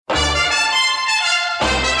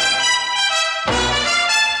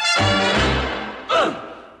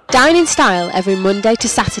Dine in style every Monday to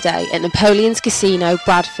Saturday at Napoleon's Casino,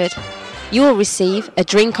 Bradford. You will receive a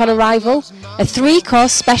drink on arrival, a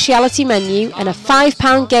 3-course speciality menu and a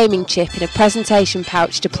 £5 gaming chip in a presentation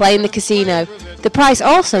pouch to play in the casino. The price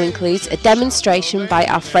also includes a demonstration by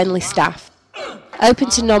our friendly staff.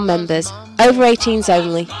 Open to non-members, over 18s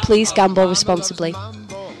only, please gamble responsibly.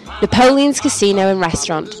 Napoleon's Casino and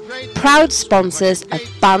Restaurant, proud sponsors of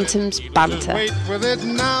Bantam's Banter. Wait with it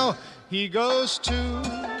now, he goes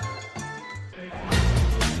to...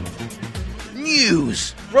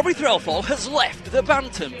 News! Robbie Threlfall has left the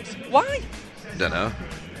Bantams. Why? Dunno.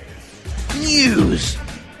 News!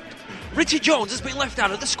 Richie Jones has been left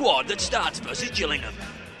out of the squad that starts versus Gillingham.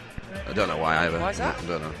 I don't know why either. Why is that? I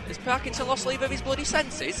don't know. Is Parkinson lost leave of his bloody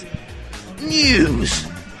senses? News!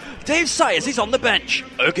 Dave Sayers is on the bench.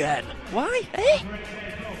 Again. Why?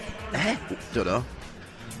 Don't know.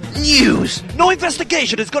 News! No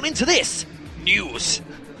investigation has gone into this. News.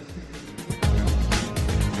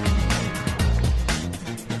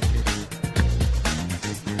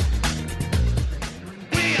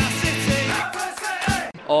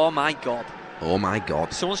 Oh my god. Oh my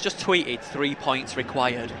god. Someone's just tweeted 3 points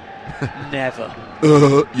required. Never.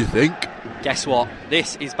 You think? Guess what?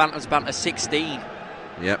 This is Bantam's Banter 16.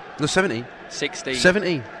 Yep. No, 17. 16.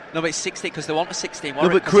 17. No, but it's 16 because they want a 16. No,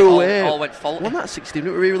 but Crew Away. All went faulty. Wasn't that 16?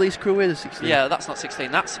 Didn't we re-release Crew Away the 16? Yeah, that's not 16.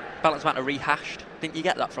 That's Bantam's Banter rehashed. Didn't you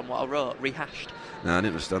get that from what I wrote? Rehashed. No, I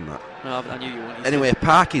didn't understand that. No, I knew you wouldn't. Anyway,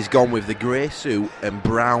 Parky's gone with the grey suit and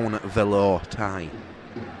brown velour tie.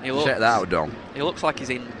 Check that out, Dom. He looks like he's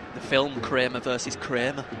in the film Kramer versus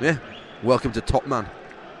Kramer. Yeah. Welcome to Top Man.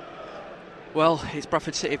 Well, it's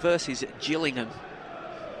Bradford City versus Gillingham.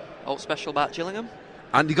 All special about Gillingham?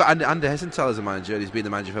 And you got Andy Hessenthal as a manager. He's been the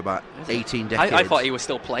manager for about 18 decades. I thought he was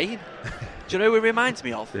still playing. Do you know who he reminds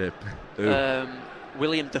me of? Yeah.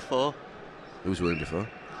 William Dafoe. Who's William Dafoe?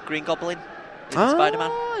 Green Goblin. Spider-Man.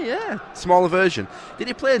 Oh, yeah. Smaller version. Did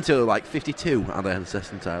he play until like 52, Andy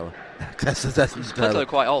Hessenthal? They're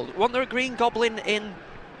quite old. Wasn't there a Green Goblin in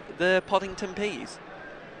the Poddington Peas?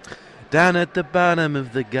 Down at the bottom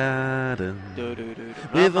of the garden,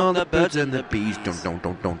 with all the birds and the bees.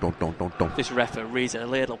 Don't. This referee's a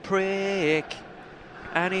little prick,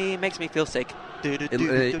 and he makes me feel sick.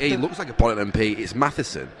 He looks like a Poddington Pea. It's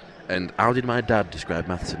Matheson. And how did my dad describe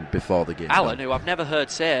Matheson before the game? Alan, who I've never heard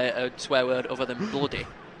say a swear word other than bloody,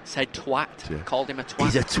 said twat. Yeah. Called him a twat.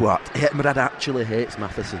 He's a twat. My dad actually hates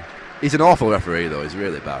Matheson. He's an awful referee, though. He's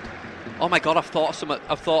really bad. Oh my God! I've thought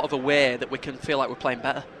of a way that we can feel like we're playing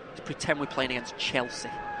better. To pretend we're playing against Chelsea.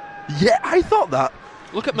 Yeah, I thought that.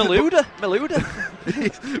 Look at Malouda.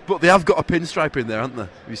 But they have got a pinstripe in there, haven't they?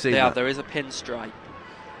 Have you seen that? There is a pinstripe.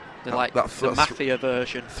 They're like the Mafia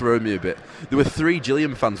version. Thrown me a bit. There were 3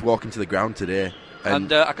 Gillingham fans walking to the ground today.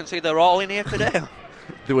 And I can see they're all in here today.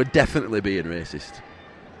 They were definitely being racist.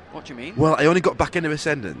 What do you mean? Well, I only got back into a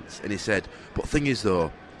sentence, and he said, but thing is,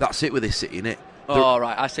 though, that's it with this city, innit? Oh,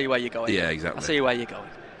 right, I see where you're going. Yeah, exactly. I see where you're going.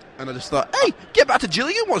 And I just thought, hey, get back to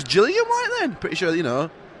Gillingham. What's Gillingham like then? Pretty sure, you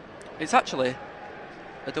know. It's actually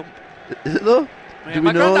a dump. Is it though? Yeah,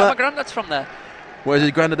 my granddad's from there. Where's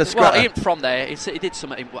his granddad a scratter? Well, he ain't from there. He did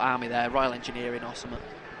something in army there, Royal Engineering or something,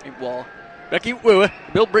 in war. Ricky Wooer,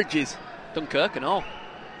 Bill Bridges, Dunkirk and all.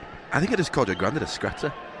 I think I just called your granddad a scratter.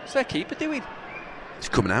 What's their keeper doing? He's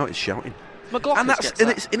coming out, he's shouting. McLaughlin gets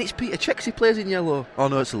that. It's Peter Chex, he plays in yellow. Oh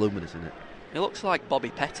no, it's Illuminous, isn't it? He looks like Bobby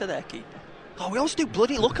Petter, their keeper. Oh, we always do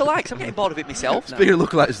bloody lookalikes. I'm getting bored of it myself now. Speaking of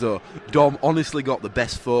lookalikes, though, Dom honestly got the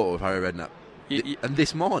best photo of Harry Redknapp. And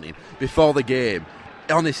this morning, before the game,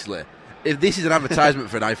 honestly, if this is an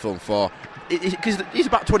advertisement for an iPhone 4, because he's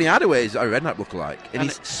about 20 yard away, is Harry Redknapp lookalike, and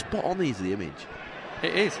he's spot on. He's the image.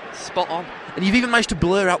 It is spot on. And you've even managed to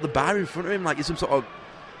blur out the bar in front of him, like he's some sort of,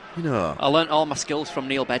 you know. I learnt all my skills from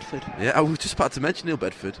Neil Bedford. Yeah, I was just about to mention Neil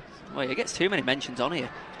Bedford. Well, he gets too many mentions on here.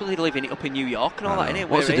 He's bloody living it up in New York and all that, innit?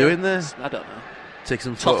 What's he doing there? I don't know. Take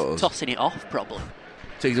some photos. Tossing it off, probably.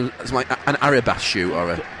 Take some, it's like an Arabas shoot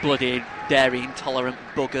or a bloody dairy intolerant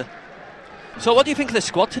bugger. So, what do you think of the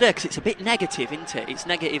squad today? Because it's a bit negative, isn't it? It's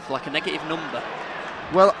negative, like a negative number.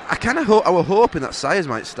 Well, I was hoping that Sayers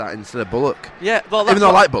might start instead of Bullock. Yeah, well, even though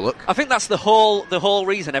I like Bullock. I think that's the whole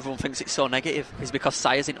reason everyone thinks it's so negative is because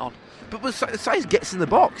Sayers isn't on. But Sayers gets in the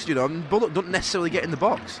box, you know, and Bullock don't necessarily get in the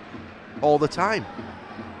box all the time.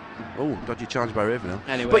 Oh, dodgy challenge by Ravenhill.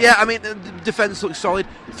 Anyway. But yeah, I mean, the defence looks solid.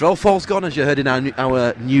 Threlfall's gone, as you heard in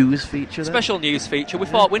our news feature. Special news feature. We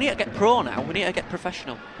thought we need to get pro now. We need to get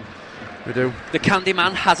professional. We do. The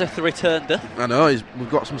Candyman has returned. I know, we've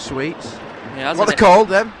got some sweets. Yeah, what are they called,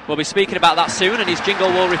 them? We'll be speaking about that soon, and his jingle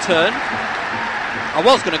will return. I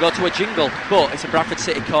was going to go to a jingle, but it's a Bradford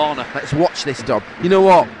City corner. Let's watch this, Dom. You know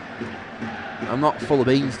what? I'm not full of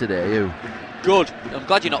beans today, are you? Good. I'm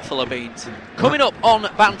glad you're not full of beans. Coming up on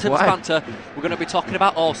Bantam's Why? Banter, we're going to be talking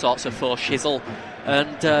about all sorts of faux shizzle.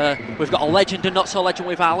 And we've got a legend and not so legend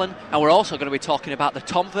with Alan. And we're also going to be talking about the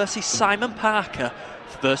Tom versus Simon Parker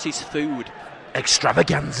versus food.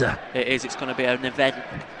 Extravaganza. It is. It's going to be an event.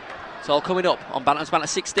 It's all coming up on Bantam's Banter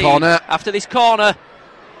 16. Corner. After this corner.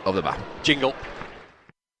 Over the bar. Jingle.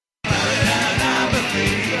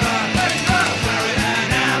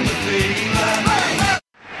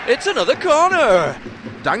 It's another corner.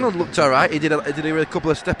 Danglin looked alright. He did a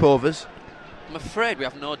couple of step overs. I'm afraid we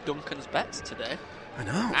have no Duncan's bets today. I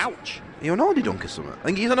know. Ouch. You're an oldie dunk or something. I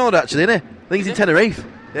think he's an old actually, isn't he? I think he's in Tenerife.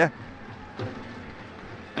 Yeah.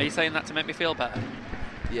 Are you saying that to make me feel better?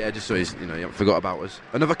 Yeah, just so he's, you haven't forgot about us.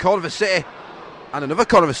 Another corner of a City. And another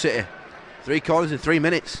corner of a City. 3 corners in 3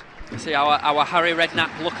 minutes. See, our Harry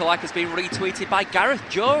Redknapp lookalike has been retweeted by Gareth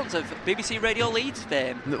Jones of BBC Radio Leeds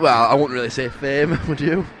fame. Well, I wouldn't really say fame, would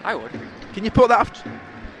you? I would. Can you put that after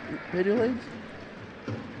Radio Leeds?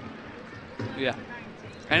 Yeah.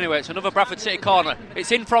 Anyway, it's another Bradford City corner. It's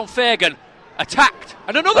in from Fagan. Attacked.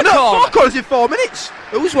 And another corner. 4 corners in 4 minutes.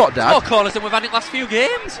 Who's what, Dad? 4 corners than we've had in the last few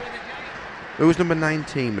games. Who's number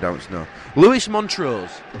 19? We don't know. Lewis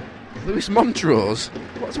Montrose. Lewis Montrose?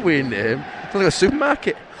 What's a weird name? It's like a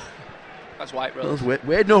supermarket. That's White Rose.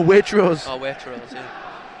 Waitrose. Oh, Waitrose, yeah.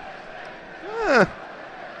 Ah.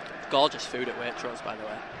 Gorgeous food at Waitrose, by the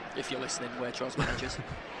way. If you're listening, Waitrose managers.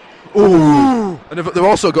 Ooh. And they've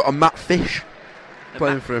also got a Matt Fish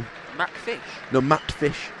playing for him. Matt Fish? No, Matt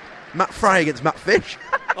Fish. Matt Fry against Matt Fish.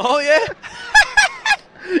 Oh, yeah?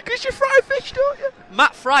 Because you fry fish, don't you?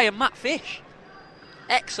 Matt Fry and Matt Fish.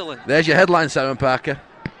 Excellent. There's your headline, Simon Parker.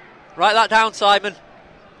 Write that down, Simon.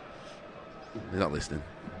 He's not listening.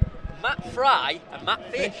 Matt Fry and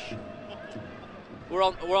Matt Fish. We're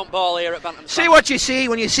on ball here at Bantam. See what you see.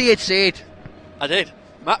 When you see it, say it. I did.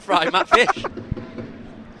 Matt Fry and Matt Fish.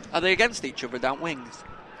 Are they against each other down wings?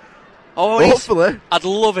 Oh, hopefully. I'd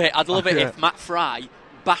love it. I'd love it if Matt Fry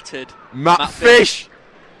battered Matt Fish.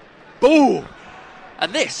 Boom.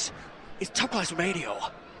 And this is Top Class Radio.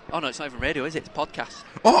 Oh no, it's not even radio, is it? It's podcast.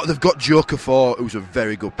 Oh, they've got Joker 4, who's a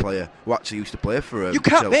very good player, who actually used to play for You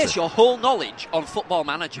can't Chelsea. base your whole knowledge on Football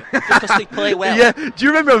Manager just because they play well. Yeah, do you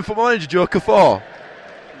remember on Football Manager Joker 4?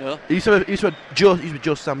 No. He used to be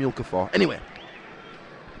Joe Samuel Kafor. Anyway.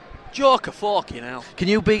 Joker fucking hell. Can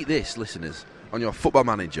you beat this, listeners, on your Football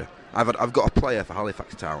Manager? I've got a player for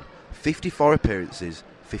Halifax Town. 54 appearances,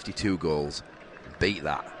 52 goals. Beat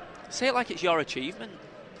that. Say it like it's your achievement.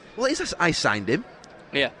 Well, I signed him.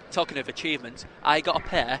 Yeah, talking of achievements, I got a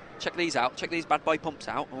pair. Check these out. Check these bad boy pumps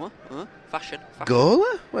out. Fashion.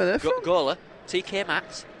 Gola? Where are they from? Gola. TK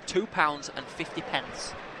Maxx, £2.50.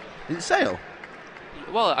 Is it sale?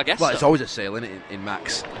 Well, I guess Well, it's always a sale, isn't it, in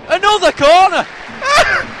Max? Another corner!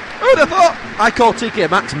 Who'd have thought? I call TK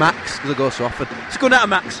Maxx because I go so often. It's good out of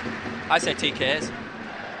Max. I say TKs.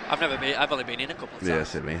 I've only been in a couple of times. Yeah,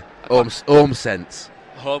 same me. Home Sense.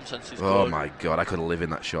 Home Sense is good. Oh my god, I could live in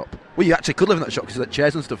that shop. Well, you actually could live in that shop because there's like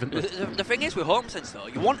chairs and stuff, isn't there? The thing is with Home Sense though,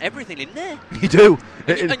 you want everything in there. You do.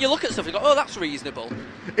 And you look at stuff and you go, oh, that's reasonable.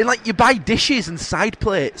 And like you buy dishes and side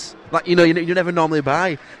plates, like you never normally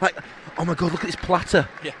buy. Like, oh my god, look at this platter.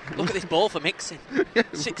 Yeah, look at this bowl for mixing.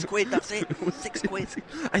 £6, that's it. £6.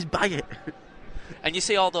 I just buy it. And you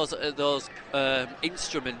see all those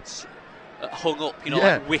instruments hung up,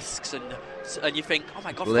 like whisks, and you think, oh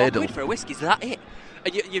my god, £4 for a whisk, is that it?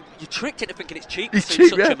 And you tricked into thinking it's cheap because it's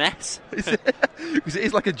such a mess. Because it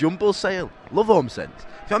is like a jumbo sale. Love Home Sense. If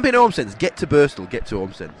you haven't been to Home Sense, get to Birstall, get to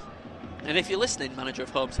Home Sense. And if you're listening, manager of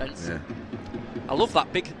Home Sense, I love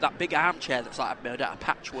that big armchair that's like made out of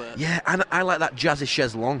patchwork. Yeah, and I like that jazzy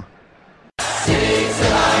chaise longue. Sing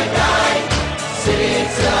till I die, sing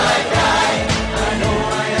till I die. I know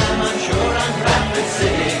I am, I'm sure I'm Bradford,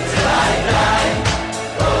 sing till I die.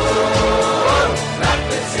 Oh,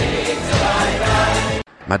 Bradford, sing till I die.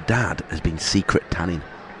 My dad has been secret tanning.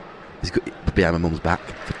 He's got behind my mum's back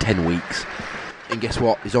for 10 weeks. And guess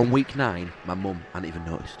what? He's on week 9. My mum hadn't even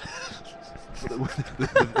noticed.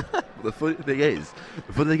 The funny thing is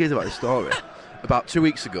about this story, about 2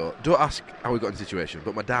 weeks ago, don't ask how we got in the situation,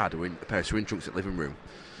 but my dad were in a pair of swimming trunks at the living room.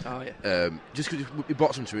 Oh, yeah. Just because he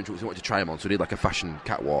bought some swimming trunks, he wanted to try them on, so he did like a fashion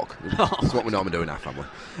catwalk. That's what we normally do in our family.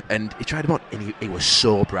 And he tried them on, and he was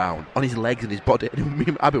so brown on his legs and his body. And me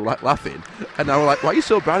and Abby were like laughing, and I was like, "Why are you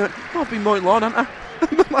so brown?" He went, "Oh, I've been mowing lawn, haven't I?"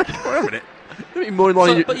 I'm like, "Wait a minute, you've been mowing lawn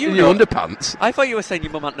in your underpants." I thought you were saying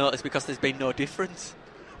your mum hadn't noticed because there's been no difference.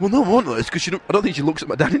 Well, no, I won't notice because I don't think she looks at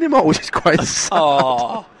my dad anymore, which is quite sad.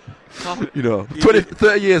 Oh.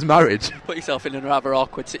 30 years marriage. Put yourself in a rather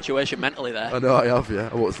awkward situation mentally there. I know I have, yeah.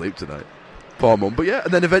 I won't sleep tonight. Poor mum. But yeah,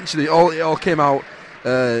 and then eventually it all came out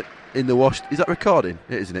in the wash. Is that recording?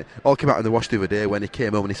 It is, isn't it? All came out in the wash the other day when he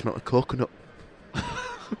came home and he smelled a coconut.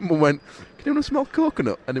 Mum went, "Can you not smell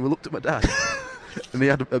coconut?" And then we looked at my dad, and he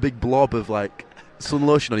had a big blob of like sun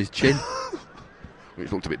lotion on his chin,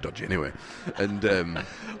 which looked a bit dodgy anyway. And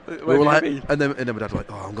we were like, and then my dad was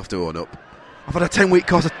like, "Oh, I'm going to have to own up. I've had a 10-week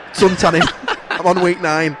course of sun tanning. I'm on week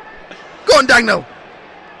 9. Go on, Dagnall."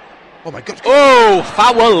 Oh my God! Oh,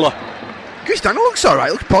 foul! Chris Dagnall looks all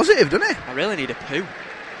right. Looks positive, doesn't he? I really need a poo.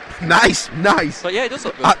 Nice. But yeah, it does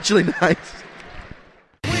look good. Actually nice.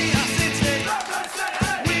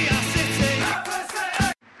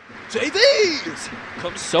 Davies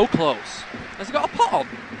comes so close. Has he got a pot on?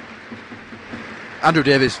 Andrew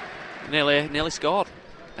Davies. Nearly scored.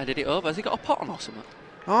 I did it over. Has he got a pot on or something?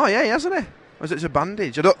 Oh yeah, he hasn't he? Or is it a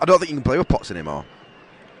bandage? I don't think you can play with pots anymore.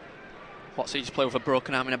 What, so you just play with a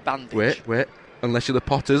broken arm and a bandage? Wait. Unless you're the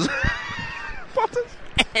Potters. Potters?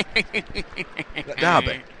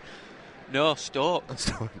 Derby? No, Stoke.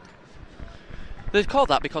 They've called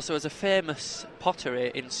that because there was a famous pottery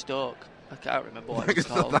in Stoke. I can't remember what it was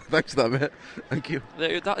called. Thanks for that, mate. Thank you.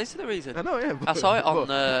 That is the reason. I know, yeah. I saw it on...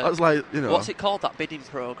 that's like, you know... What's it called, that bidding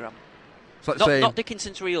programme? It's like saying... Not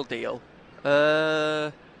Dickinson's Real Deal.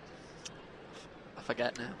 I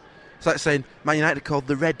forget now. It's like saying Man United are called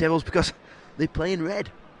the Red Devils because they play in red.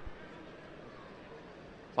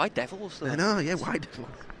 Why Devils, though? I know, yeah, why Devils?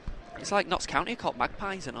 It's like Notts County are called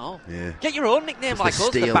Magpies and all. Yeah. Get your own nickname like us,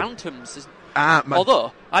 the Bantams.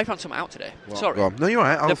 Although, I found something out today. What? Sorry. Go on. No, you're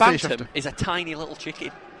right. I'll the finish Bantam after. is a tiny little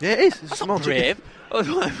chicken. Yeah, it is. It's That's a small not brave.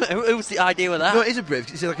 Who's the idea with that? No, it is a brave.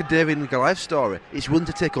 It's like a David and Goliath story. It's one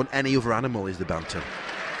to take on any other animal is the Bantam.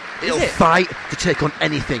 It'll fight to take on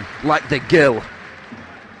anything, like the gill.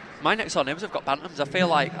 My next door neighbours have got Bantams. I feel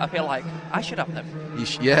like I should have them.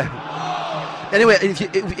 Yeah. Anyway,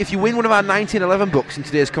 if you win one of our 1911 books in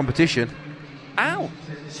today's competition... Ow!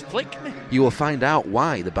 Just flicked me. You will find out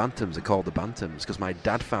why the Bantams are called the Bantams, because my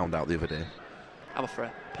dad found out the other day. I'm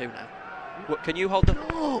afraid. Poo now. What, can you hold the...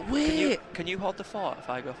 Oh, wait! Can you hold the fort if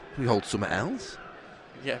I go? We hold something else?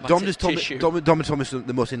 Yeah, Dom just told me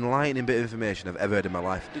the most enlightening bit of information I've ever heard in my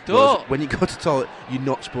life. When you go to the toilet, you're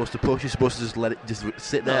not supposed to push. You're supposed to just let it just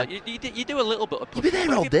sit there. No, you do a little bit of push. You'll be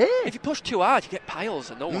there all day. If you push too hard, you get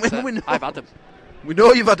piles, and no one's there. I've had them. We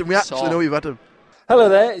know you've had them. We actually know you've had them. Hello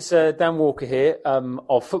there, it's Dan Walker here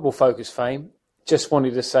of Football Focus fame. Just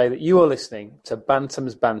wanted to say that you are listening to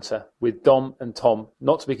Bantam's Banter with Dom and Tom,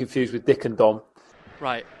 not to be confused with Dick and Dom.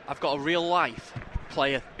 Right, I've got a real life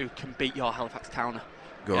player who can beat your Halifax Towner.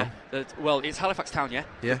 Go on. Well, it's Halifax Town, yeah?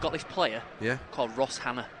 Yeah. We've got this player called Ross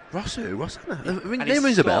Hanna. Ross who? Ross Hanna? And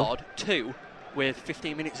he scored 2 with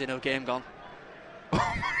 15 minutes in a game gone. Oh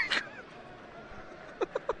my God.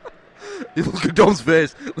 You look at Dom's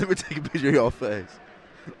face. Let me take a picture of your face.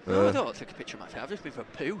 No, I don't want to take a picture of my face. I've just been for a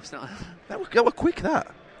poo. It's not... that was quick, that.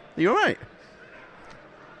 Are you alright?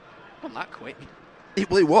 Not that quick. It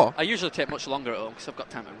was. I usually take much longer at home because I've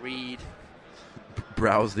got time to read.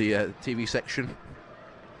 Browse the TV section.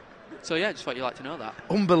 So yeah, just thought you'd like to know that.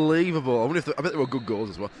 Unbelievable. I bet there were good goals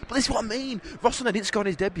as well. But this is what I mean. Ross Hanna didn't score in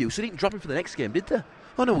his debut, so they didn't drop him for the next game, did they?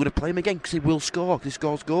 Oh no, we're going to play him again because he will score, because he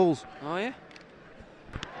scores goals. Oh yeah?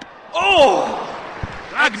 Oh!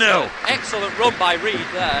 Dagnall! Excellent run by Reid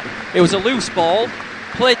there. It was a loose ball,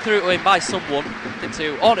 played through to him by someone. No,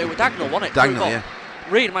 it was Dagnall, wasn't it? Dagnall, yeah.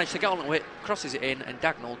 Reid managed to get on it, crosses it in, and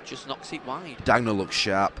Dagnall just knocks it wide. Dagnall looks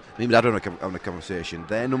sharp. Me and Dad are having a conversation.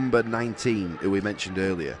 Their number 19, who we mentioned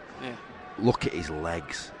earlier, look at his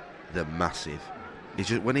legs. They're massive. He's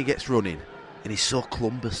just, when he gets running, and he's so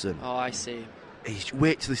clumbersome. Oh, I see.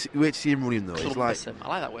 Wait to see him running though. He's like, I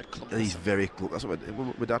like that word, clumbersome. He's very that's what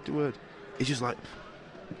my dad word. He's just like.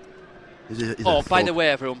 By the way,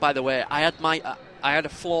 everyone. By the way, I had a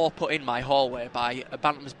floor put in my hallway by a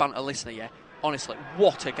Bantam's Banter listener. Yeah, honestly,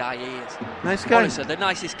 what a guy he is. Nice guy. Honestly, the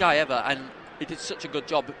nicest guy ever, and he did such a good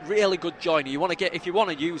job. Really good joiner. If you want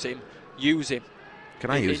to use him, use him. Can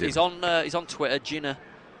I use him? He's on Twitter, Gina,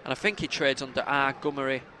 and I think he trades under R.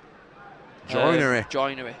 Gummery.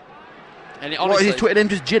 Joinery. And honestly, what is his Twitter name?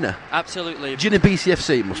 Just Gina? Absolutely. Gina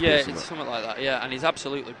BCFC must be. Yeah, it's something like that. Yeah, and he's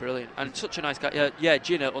absolutely brilliant and such a nice guy. Yeah,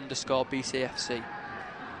 Gina _BCFC.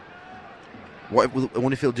 I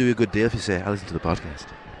wonder if he'll do a good deal if you say I listen to the podcast.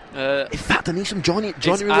 In fact, I need some joinery. It's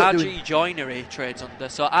RG Joinery trades under.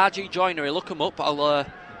 So RG Joinery, look him up. I'll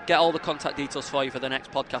get all the contact details for you for the next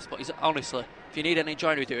podcast. But he's honestly, if you need any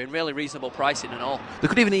joinery doing, really reasonable pricing and all. They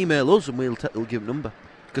could even email us and we'll give a number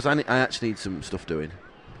because I actually need some stuff doing.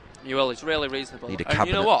 You will. It's really reasonable. Need a and cabinet.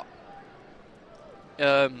 you know what?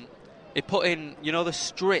 He put in, you know, the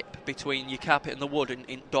strip between your carpet and the wood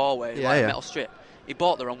in doorway, Yeah, like yeah. a metal strip. He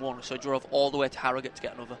bought the wrong one, so he drove all the way to Harrogate to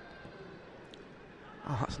get another.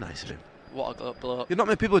 Oh, that's nice of him. What a bloke. You know, not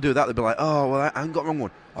many people do that. They'll be like, "Oh, well, I haven't got the wrong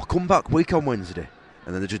one. I'll come back week on Wednesday,"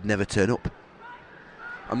 and then they just never turn up.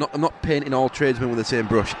 I'm not painting all tradesmen with the same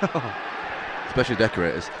brush, especially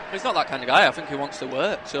decorators. He's not that kind of guy. I think he wants to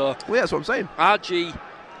work. So Well, yeah, that's what I'm saying. RG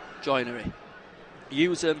Joinery.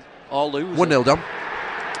 Use them or lose 1-0 Dom.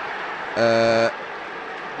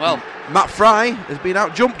 Well, Matt Fry has been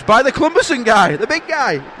out-jumped by the Clumberson guy, the big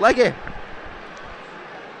guy, Leggy.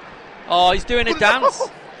 oh, he's doing a dance.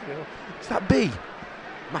 It's that B.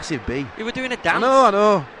 Massive B. He were doing a I dance.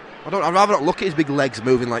 know. I'd rather not look at his big legs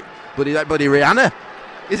moving like bloody Rihanna.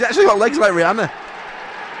 He's actually got legs like Rihanna.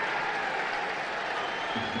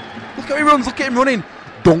 Look how he runs, look at him running.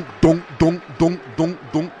 Dunk, dunk, dunk, dunk, dunk,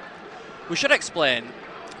 dunk. We should explain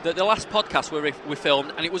that the last podcast we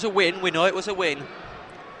filmed, and it was a win. We know it was a win,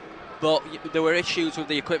 but there were issues with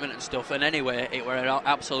the equipment and stuff. And anyway, it were an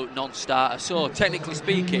absolute non-starter. So technically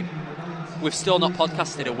speaking, we've still not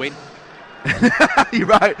podcasted a win. You're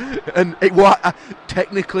right, and it was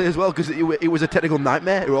technically as well because it was a technical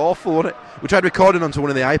nightmare. It was awful, wasn't it? We tried recording onto one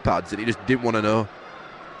of the iPads, and he just didn't want to know.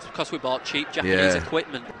 It's because we bought cheap Japanese Yeah.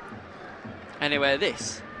 equipment. Anyway,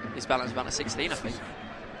 this is Bantams Banter 16, I think.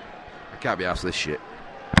 I can't be arsed this shit.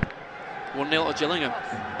 1-0 to Gillingham.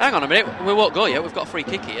 Hang on a minute, we won't go yet. We've got a free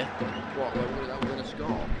kick here. What? We're going to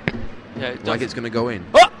score? Yeah, Like it's going to go in.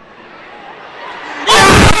 Oh!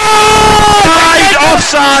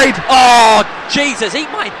 Offside! Oh, Jesus, eat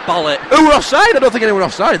my bollock. Who were offside? I don't think anyone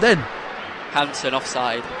offside then. Hansen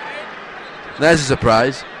offside. There's a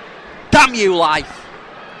surprise. Damn you, life.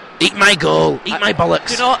 Eat my goal. Eat my bollocks.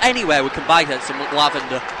 Do you know anywhere we can buy some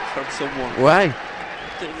lavender from someone? Why?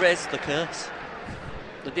 To raise the curse.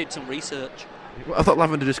 They did some research. I thought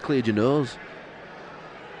lavender just cleared your nose.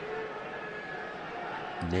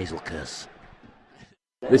 Nasal curse.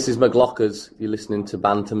 This is McLockers. You're listening to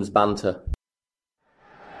Bantams Banter.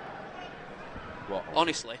 What?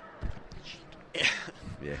 Honestly,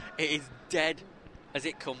 Yeah, it is dead as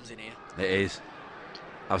it comes in here. it is.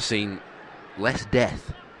 I've seen less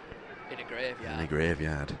death In a graveyard. in a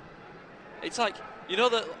graveyard. It's like, you know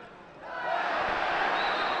that...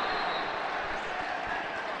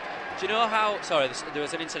 Do you know how... Sorry, there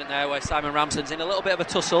was an incident there where Simon Ramsden's in a little bit of a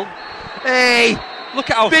tussle. Hey! Look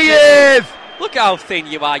at how Behave! Look how thin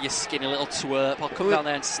you are, you skinny little twerp. I'll come down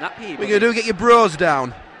there and snap you. What are you going to do? Get your bros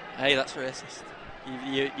down? Hey, that's racist.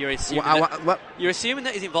 You're assuming What? you're assuming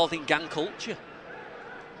that he's involved in gang culture.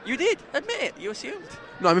 You did. Admit it. You assumed.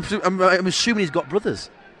 No, I'm assuming he's got brothers.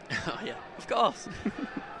 Oh, yeah. Of course.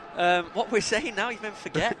 What we're saying now, you've made me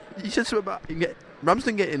forget. You said something about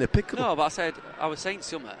Ramsden getting in a pickle. No, but I was saying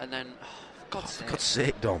something, and then... For God's sake. For God's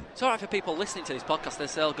sake, Dom. It's alright for people listening to this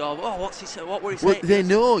podcast, they'll go, oh, what were he Well, saying? they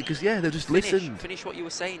know, because, they've just listened. Finish what you were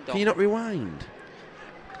saying, Dom. Can you not rewind?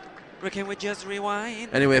 Can we just rewind?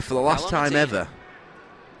 Anyway, for the last How long time is it? ever...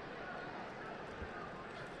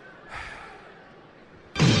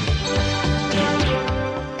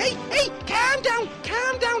 Hey, calm down,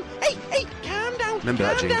 hey, calm down. Remember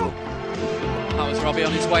that jingle? That was Robbie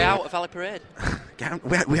on his way out of Valley Parade.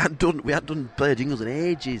 We hadn't done player jingles in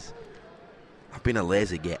ages. I've been a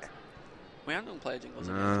lazy get. We haven't done player jingles.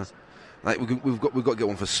 in No. ages. Like we've got to get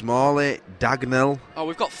one for Smalley, Dagnell. Oh,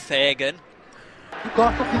 we've got Fagan.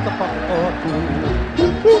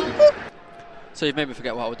 So you've made me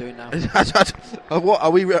forget what we're doing now. What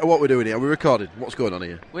are we? What we're doing here? Are we recording? What's going on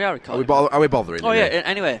here? We are Are recording. we bothering? Oh, you? yeah,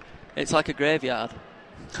 anyway, it's like a graveyard.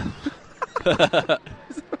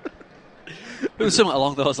 It was something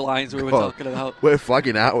along those lines we were God. talking about. We're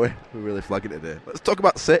flagging, aren't we? We're really flagging today. Let's talk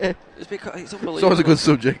about City. It's because it's It's unbelievable. always a good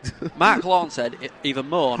subject. Mark Lawn said either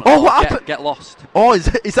moan Oh, or what happened? get lost. Oh, is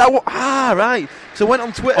that what? Ah, right. So I went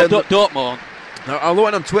on Twitter. Oh, don't moan. I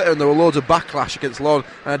went on Twitter and there were loads of backlash against Lawn,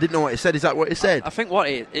 and I didn't know what he said. Is that what he said? I think what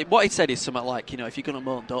he said is something like, if you're going to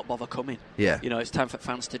moan, don't bother coming. Yeah. It's time for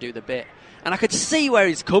fans to do the bit. And I could see where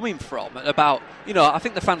he's coming from about, I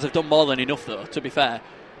think the fans have done more than enough, though, to be fair.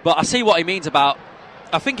 But I see what he means about,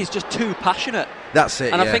 I think he's just too passionate. That's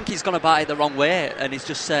it. And yeah. I think he's going to buy it the wrong way. And he's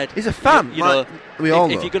just said... He's a fan. We all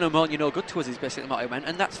know. If you're going to moan, you're no good to us, is basically what he meant.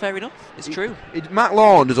 And that's fair enough. It's true. Matt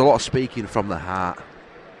Lawn does a lot of speaking from the heart.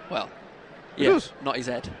 Well, He yeah, does. not his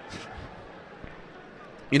head.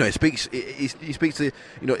 He speaks. He speaks to.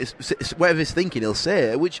 It's whatever he's thinking, he'll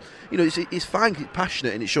say it. Which it's fine. He's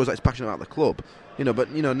passionate, and it shows that he's passionate about the club. But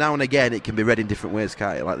now and again, it can be read in different ways,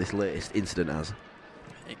 can't it? Like this latest incident has.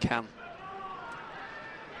 It can.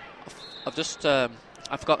 I've just I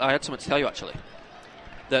forgot I had something to tell you actually.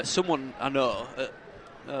 That someone I know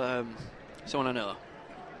someone I know.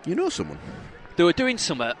 You know someone? They were doing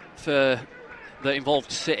something that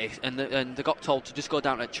involved City, and they got told to just go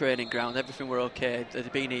down to a training ground. Everything were okay.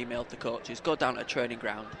 They'd been emailed the coaches, go down to a training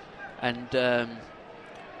ground, and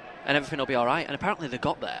everything will be all right. And apparently they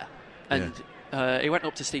got there, and he went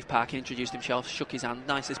up to Steve Parkin, introduced himself, shook his hand,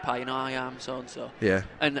 nice as pie, you know, I am so and so. Yeah.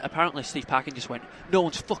 And apparently Steve Parkin just went, no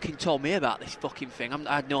one's fucking told me about this fucking thing.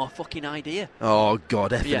 I had no fucking idea. Oh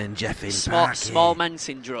God, effing and jeffing. Small men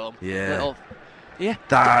syndrome. Yeah. Yeah.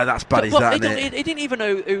 That's bad, is that, isn't it? He didn't even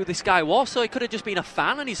know who this guy was, so he could have just been a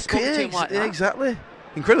fan and he's spoken to him like that. Yeah, exactly.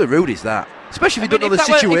 Incredibly rude is that. Especially if you don't know the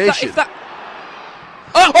situation.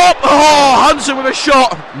 Hansen with a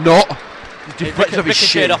shot! No.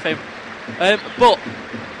 Ricocheted off him. But,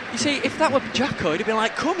 you see, if that were Jacko, he'd have been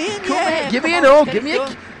like, come in, give me an hug, give me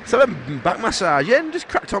a... So a back massage, and just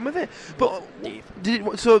cracked on with it. But, we're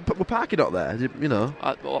Parky not there, you know?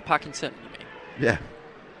 What, Parkinson, you mean? Yeah.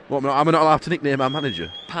 What, am I not allowed to nickname our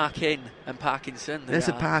manager? Parkin and Parkinson. There's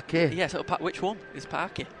a Parky. Yeah, so which one is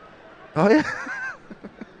Parky? Oh, yeah.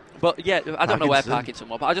 But, yeah, I don't know where Parkinson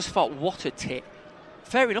was, but I just thought, what a tit.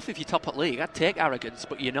 Fair enough if you're top at league, I'd take arrogance,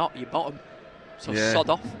 but you're not, you're bottom. So sod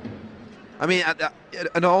off. I mean,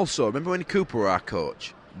 and also, remember when Cooper were our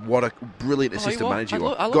coach? What a brilliant assistant manager he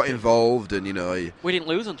was. Got involved and, you know... We didn't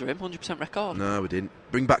lose under him, 100% record. No, we didn't.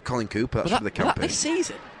 Bring back Colin Cooper, that's for the campaign. This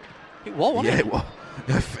season? It was, wasn't it? Yeah, it was.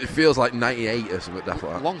 It feels like 98 or something like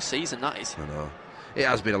that. Long season, that is. I know. It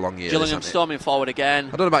has been a long year. Gillingham storming forward again.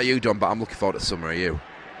 I don't know about you, John, but I'm looking forward to summer. Are you?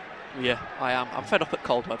 Yeah, I am. I'm fed up at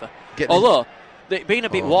cold weather. Although, being a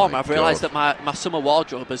bit warmer, I've realised that my summer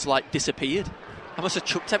wardrobe has, disappeared. I must have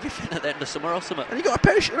chucked everything at the end of summer or something. And you got a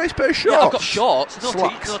nice pair of shorts. Yeah, I've got shorts,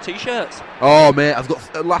 no t-shirts. Oh, mate, I've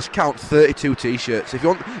got, at last count, 32 t-shirts. If you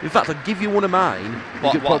want, in fact, I'll give you one of mine.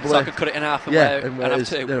 What, so I can cut it in half and have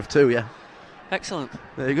two? Have two, yeah. Excellent.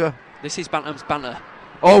 There you go. This is Bantam's banter.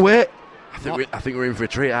 Oh, wait. I think we're in for a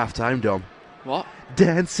treat at half-time, Dom. What?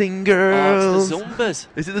 Dancing girls. Oh, it's the Zumbas.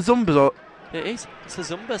 Is it the Zumbas? Or? It is. It's the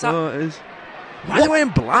Zumbas. Oh, it is. Why are they wearing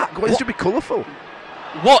black? Why should it be colourful?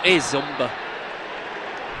 What is Zumba?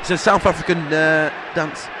 It's a South African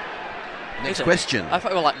dance. Next question. I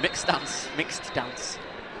thought it was like mixed dance.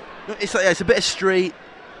 No, it's a bit of street,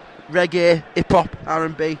 reggae, hip hop,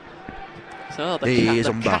 R&B. So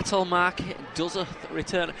the cattle market doeseth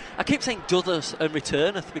return. I keep saying dotheth and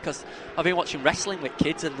returneth because I've been watching wrestling with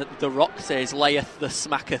kids and the Rock says layeth the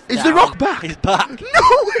smacketh. Is down. The Rock back? He's back.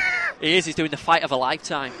 No! He is. He's doing the fight of a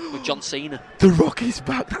lifetime with John Cena. The Rock is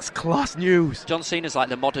back. That's class news. John Cena's like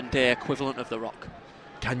the modern day equivalent of The Rock.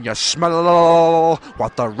 Can you smell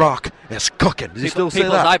what The Rock is cooking? Does he still say that?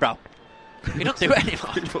 People's eyebrow. He doesn't do it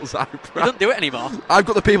anymore. People's eyebrow. He doesn't do it anymore. I've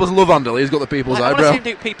got the people's love handle. He's got the people's eyebrow. I want to see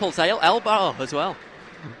him do people's elbow as well. Do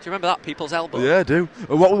you remember that? People's elbow? Yeah, I do.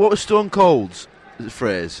 What was Stone Cold's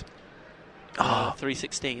phrase?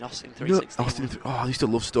 316, Austin 316. I used to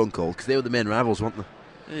love Stone Cold because they were the main rivals, weren't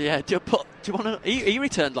they? Yeah, do you want to... He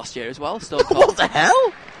returned last year as well, Stone Cold. What the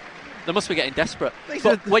hell? They must be getting desperate.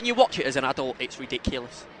 But when you watch it as an adult, it's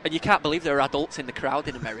ridiculous. And you can't believe there are adults in the crowd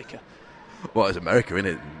in America. Well, it's America, isn't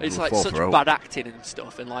it? It's like such bad acting and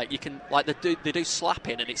stuff. And like you can... Like they do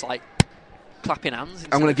slapping and it's like clapping hands.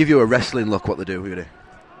 I'm going to give you a wrestling look what they do, really.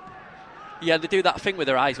 Yeah, they do that thing with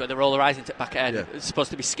their eyes where they roll their eyes into the back of their head. Yeah. It's supposed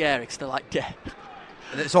to be scary because they're like, yeah.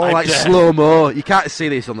 And it's all like slow-mo. You can't see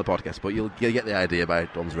this on the podcast, but you'll get the idea by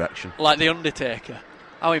Dom's reaction. Like The Undertaker.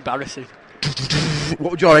 How embarrassing. What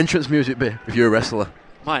would your entrance music be if you're a wrestler?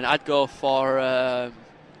 Mine, I'd go for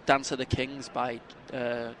Dance of the Kings by...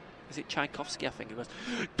 is it Tchaikovsky? I think it was.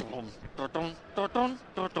 Do you know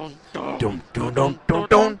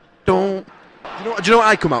what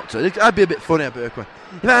I'd come out to? I'd be a bit funny at Berkeley.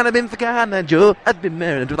 If I had been for Ghana, Joe, I'd be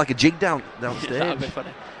married and do like a jig downstage. Yeah, that'd be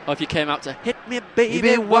funny. Or if you came out to Hit Me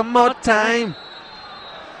Baby One More Time.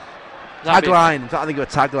 Tagline. I think of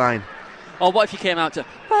a tagline. Or what if you came out to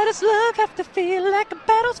Why does love have to feel like a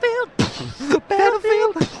battlefield?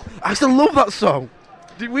 Battlefield. I used to love that song.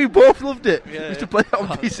 We both loved it. Yeah, we used to play it on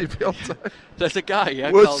PCP all the time. There's a guy,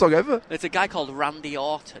 worst song ever. There's a guy called Randy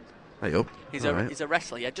Orton. Hey up. He's a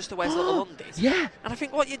wrestler, yeah, just wears little undies. Yeah. And I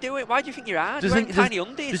think, what are you doing? Why do you think you're hard? You're wearing tiny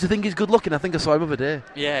undies. Does he think he's good looking? I think I saw him the other day.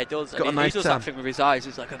 Yeah, he does. Got a nice he does that thing with his eyes.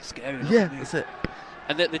 He's like, I'm scared. Yeah, that's it.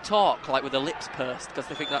 And they talk like with their lips pursed because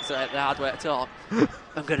they think that's the hard way to talk.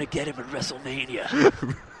 I'm going to get him at WrestleMania.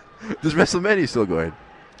 Does WrestleMania still going?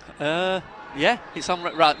 Yeah, it's on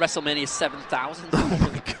WrestleMania 7000.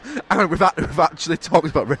 I mean, we've actually talked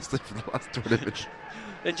about wrestling for the last 20 minutes.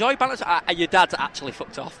 Enjoy balance. Your dad's actually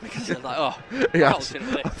fucked off because he's like, oh, yeah,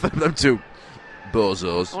 them two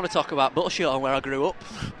bozos. I want to talk about bullshit on where I grew up.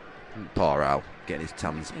 Poor Al, getting his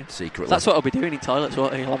tans secretly. That's what he'll be doing in toilets,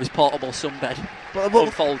 won't he? He'll have his portable sunbed. But-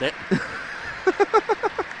 Unfold it.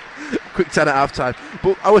 Quick 10 at half time.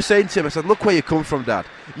 But I was saying to him, I said, look where you come from, Dad.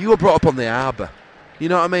 You were brought up on the harbour. You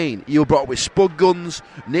know what I mean? You were brought up with spud guns,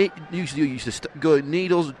 you used to go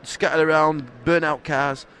needles scattered around, burn out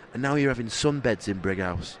cars, and now you're having sunbeds in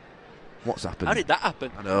Brighouse. What's happened? How did that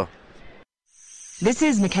happen? I know. This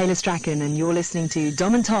is Michaela Strachan, and you're listening to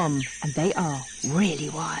Dom and Tom, and they are really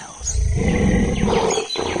wild.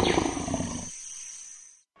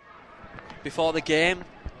 Before the game,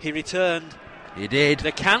 he returned. He did.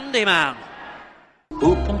 The Candyman.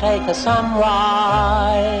 Who can take a sunrise,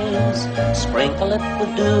 sprinkle it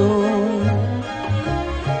with dew,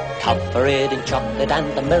 cover it in chocolate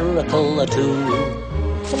and a miracle or two?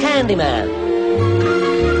 The Candyman.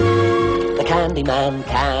 The Candyman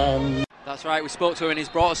can. That's right, we spoke to him and he's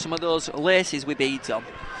brought us some of those laces with beads on.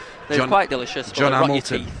 They're John- quite delicious. John but they rot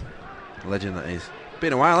your Hamilton. teeth. Legend that is.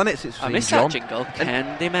 Been a while, hasn't it? Since I we've miss seen that John. jingle.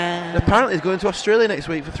 Candyman. Apparently he's going to Australia next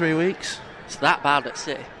week for 3 weeks. It's that bad at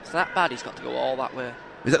City. It's that bad he's got to go all that way.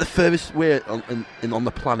 Is that the furthest way on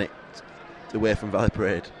the planet away from Valley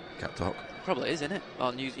Parade? Can't talk. Probably is, isn't it?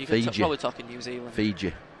 Or you can Fiji. probably talk in New Zealand.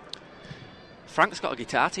 Fiji. Frank's got a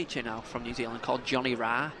guitar teacher now from New Zealand called Johnny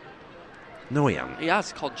Ra. No, he hasn't. He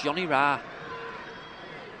has, called Johnny Ra.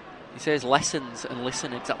 He says lessons and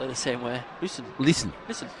listen exactly the same way. Listen. Listen.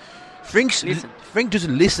 Listen. Frank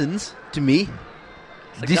doesn't listen to me.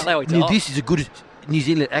 That's exactly how he talks. This is a good New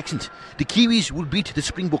Zealand accent. The Kiwis will beat the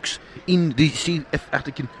Springboks in the South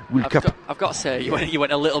African World Cup. I've got to say, you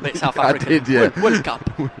went a little bit South I African. did, yeah. World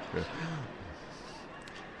Cup.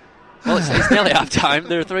 Well, it's nearly half time.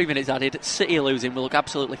 There are 3 minutes added. City losing will look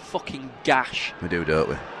absolutely fucking gash. We do, don't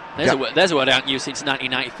we? There's a word I haven't used since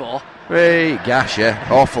 1994. Hey, gash, yeah.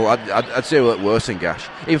 Awful. I'd say a lot worse than gash.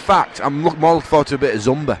 In fact, I'm more looking forward to a bit of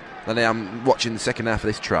Zumba than I am watching the second half of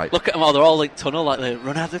this tripe. Look at them all. They're all in tunnel, like they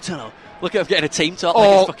run out of the tunnel. Look at them getting a team talk like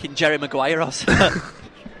it's fucking Jerry Maguire or something.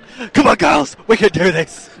 Come on, girls, we can do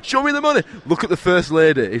this. Show me the money. Look at the First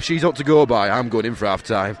Lady. If she's up to go by, I'm going in for half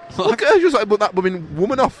time. Look at her, just like that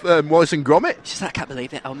woman off Wallace and Gromit. She said, I can't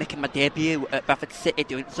believe it. I was making my debut at Bradford City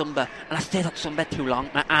doing Zumba, and I stayed on Zumba too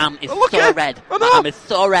long. My arm is so red. I know. My arm is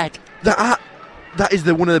so red. That is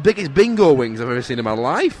one of the biggest bingo wings I've ever seen in my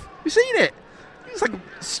life. You seen it? It's like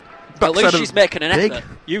At least she's making an effort.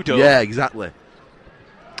 You don't. Yeah, exactly.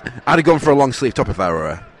 I'd have gone for a long sleeve top if I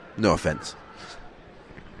were her. No offence.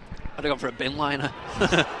 I'd have gone for a bin liner.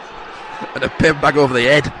 And a pin bag over the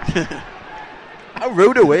head. How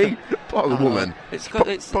rude are we? Poor woman. It's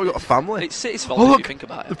probably got a family. It's City's fault Look, if you think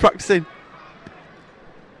about they're it. practicing.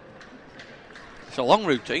 It's a long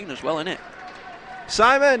routine as well, isn't it?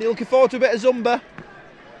 Simon, you looking forward to a bit of Zumba?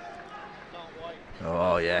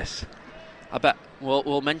 Oh, yes. I bet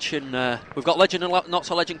we'll mention we've got Legend and Not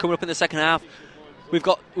So Legend coming up in the second half. We're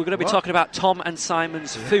going to be talking about Tom and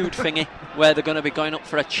Simon's food thingy, where they're going to be going up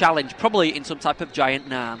for a challenge, probably in some type of giant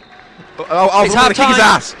naan. It's half time. Kick his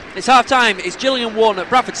ass. It's half time. It's Gillingham 1 at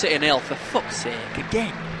Bradford City 0. For fuck's sake,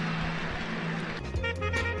 again.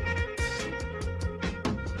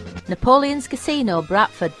 Napoleon's Casino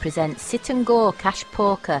Bradford presents Sit and Go Cash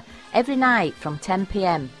Poker every night from 10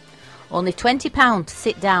 p.m. Only £20 to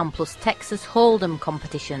sit down plus Texas Hold'em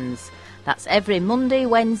competitions. That's every Monday,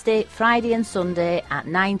 Wednesday, Friday and Sunday at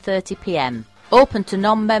 9:30 p.m. Open to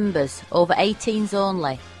non-members, over 18s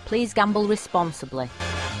only. Please gamble responsibly.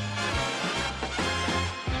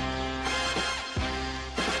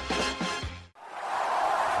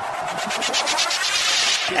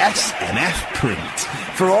 SNF Print.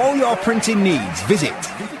 For all your printing needs, visit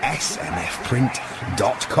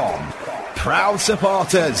snfprint.com. Proud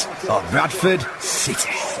supporters of Bradford City.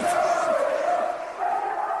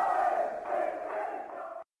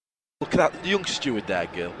 Look at that young steward there,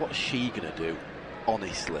 girl. What's she going to do?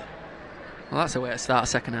 Honestly. Well, that's the way to start a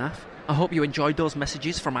second half. I hope you enjoyed those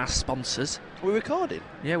messages from our sponsors. Are we recording?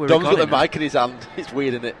 Yeah, we're Dom's recording. got the mic in his hand. It's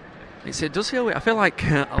weird, isn't it? It does feel weird. I feel like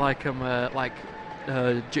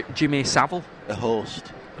Jimmy Savile. A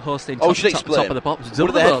host. Hosting Should I explain? Top of the Pops. One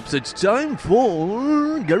of the It's time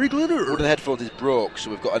for Gary Glitter. One of the headphones is broke, so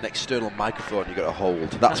we've got an external microphone you've got to hold.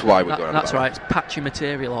 That's why we're going That's about right, it's patchy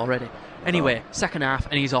material already. Anyway, second half,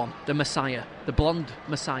 and he's on. The Messiah. The blonde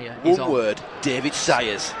Messiah. He's One on. word, David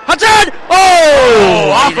Sayers. Hudson!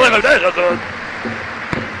 Oh!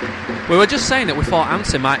 We were just saying that we thought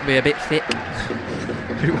Anson might be a bit thick.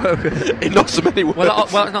 In not so many words. Well,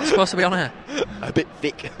 it's not supposed to be on air. A bit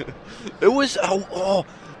thick. Who was...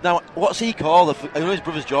 Now, what's he called? I know his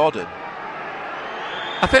brother's Jordan.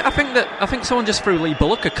 I think someone just threw Lee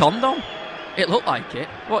Bullock a condom. It looked like it.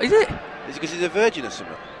 What is it? Is it because he's a virgin or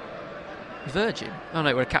something? Virgin? Oh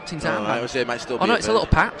no, we're a captain's armband. I would say it might still be. Oh no, a it's a Virgin.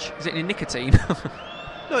 little patch. Is it in nicotine?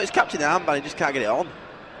 No, it's captain armband. He just can't get it on.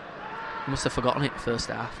 Must have forgotten it first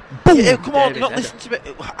half. Yeah, come on, David not Header. listen to me.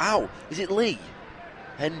 Ow, is it Lee?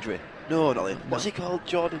 Hendry? No, not Lee. What's he called?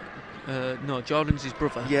 Jordan? No, Jordan's his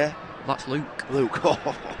brother. Yeah. That's Luke. Luke.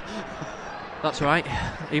 Oh. That's right.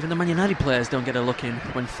 Even the Man United players don't get a look in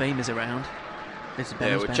when fame is around. It's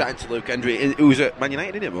Yeah, we're chatting to Luke Hendry, who's at Man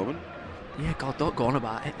United in at the moment. Yeah, God, don't go on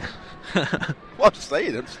about it. What I'm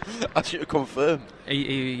saying, I should have confirmed.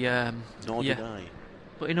 Nor did I.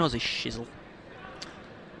 But he knows his shizzle.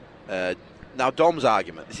 Now, Dom's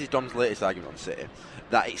argument, this is Dom's latest argument on City,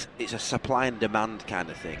 that it's a supply and demand kind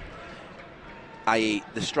of thing. I.e.,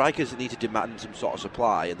 the strikers need to demand some sort of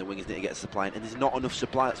supply and the wingers need to get supply, and there's not enough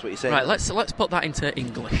supply, that's what you're saying. Right, let's put that into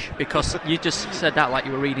English, because you just said that like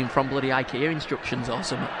you were reading from bloody IKEA instructions or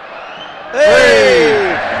something.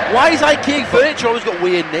 Hey! Why is IKEA furniture always got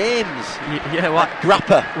weird names? Yeah, what?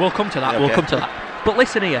 Grappa. We'll come to that, Okay. we'll come to that. But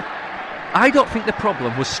listen here, I don't think the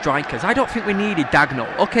problem was strikers. I don't think we needed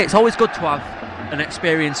Dagnall. Okay, it's always good to have an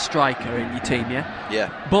experienced striker in your team, yeah?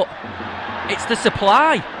 Yeah. But it's the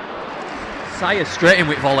supply. Sayers straight in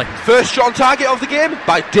with volley. First shot on target of the game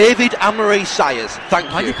by David Anne-Marie Sayers. Thank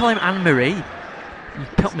you. Why do you call him Anne-Marie? You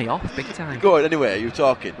put me off big time. Go on, anyway, you're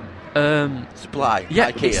talking. Supply.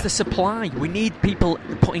 Yeah, IKEA. it's the supply. We need people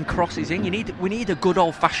putting crosses in. We need a good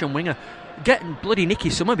old-fashioned winger. Getting bloody Nicky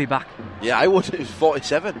Summerby back. Yeah, I would. It was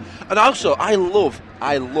 47. And also, I love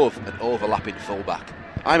an overlapping fullback.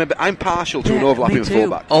 I'm partial to an overlapping me too.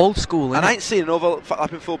 fullback. Old school, And innit? I ain't seen an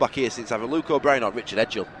overlapping fullback here since either Luke O'Brien or Richard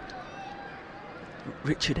Edgill.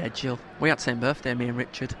 Richard Edgill. We had the same birthday, me and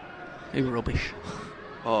Richard. He was rubbish.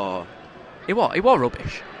 Oh. He was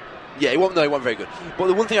rubbish. Yeah, he wasn't very good. But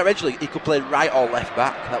the one thing I read, he could play right or left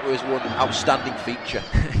back. That was one outstanding feature.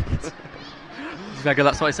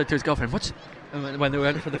 That's what I said to his girlfriend. When they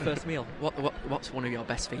went for the first meal, what's one of your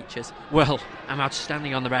best features? Well, I'm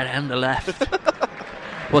outstanding on the right and the left.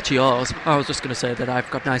 What's yours? I was just going to say that I've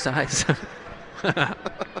got nice eyes.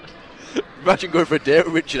 Imagine going for a date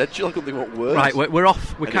with Richard Edgill. I couldn't think what worse. Right, we're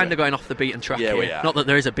off. We're Anyway. kind of going off the beaten track Yeah, here. we are. Not that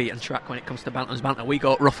there is a beaten track when it comes to Bantam's banter. We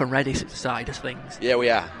go rough and ready side of things. Yeah, we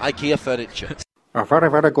are. IKEA furniture. A very,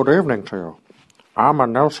 very good evening to you. I'm a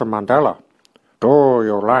Nelson Mandela. Do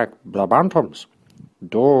you like the Bantams?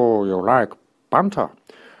 Do you like banter?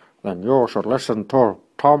 Then you should listen to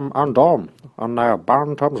Tom and Dom on their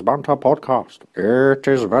Bantam's Banter podcast. It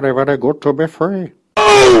is very, very good to be free.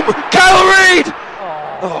 Boom! Kyle Reid!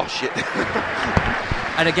 Oh, shit.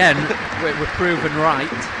 And again, we're proven right.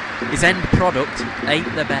 His end product ain't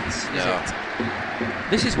the best, is No.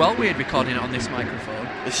 it? This is well weird recording it on this microphone.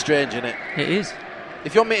 It's strange, isn't it? It is.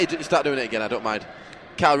 If you want me to start doing it again, I don't mind.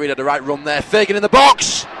 Kyle Reid had a right run there. Fagan in the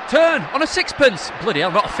box! Turn on a sixpence. Bloody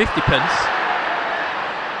hell, not a 50p.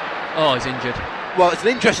 Oh, he's injured. Well, it's an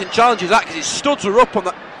interesting challenge, is that, because his studs are up on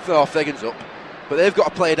that. Oh, Fagan's up. But they've got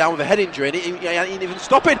to play down with a head injury, and he ain't even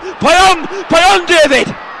stopping. Play on,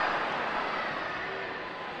 David!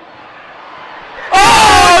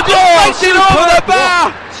 Oh, just it over the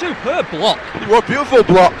bar! Superb block. What a beautiful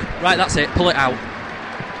block. Right, that's it. Pull it out.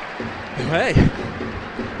 Hey,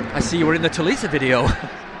 I see you were in the Tulisa video.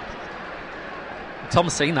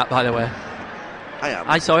 Tom's seen that, by the way. I am.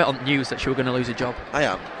 I saw it on the news that she was going to lose a job. I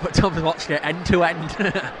am. But Tom's watched it end to end.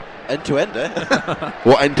 End to end, eh?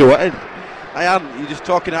 What end to end? I am. You're just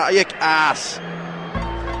talking out of your ass.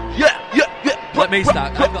 Yeah. Let me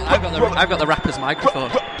start. I've got the rapper's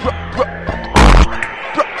microphone.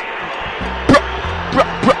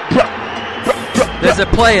 There's a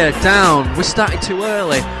player down. We started too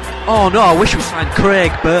early. Oh no, I wish we signed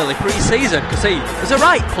Craig Burley pre-season because he's a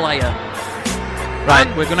right player. Right,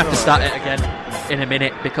 we're going to have to start it again in a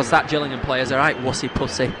minute because that Gillingham player's a right wussy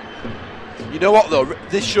pussy. You know what though?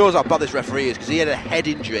 This shows how bad this referee is because he had a head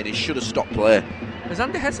injury and he should have stopped play. Is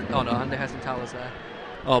Andy Hessen? Oh no, Andy Hessenthaler's there.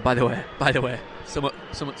 Oh, by the way,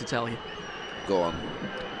 something to tell you. Go on.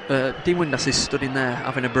 Dean Windass is stood in there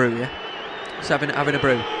having a brew, yeah? He's having a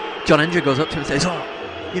brew. John Hendry goes up to him and says,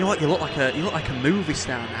 "Oh, you know what? You look like a movie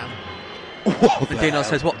star now." What and Dean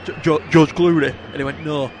says, "What? George Clooney?" And he went,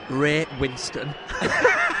 "No, Ray Winston."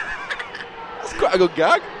 That's quite a good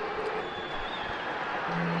gag.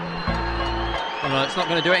 Oh no, it's not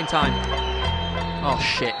going to do it in time. Oh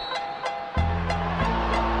shit!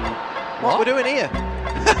 What are we doing here?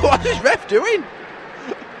 What's this ref doing?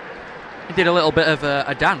 He did a little bit of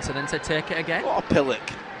a dance and then said, "Take it again." What a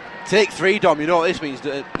pillock. Take three, Dom. You know what this means,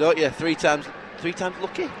 don't you? Three times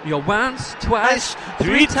lucky. You're once, twice,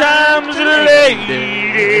 three times a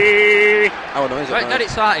lady. How annoying is it? Right, get it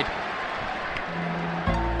started.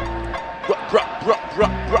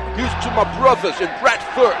 News to my brothers in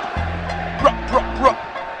Bradford.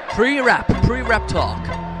 Pre-rap talk.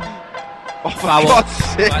 Oh, for God's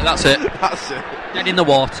sake. Right, that's it. That's it. Dead in the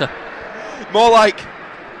water. More like...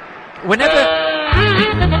 Whenever...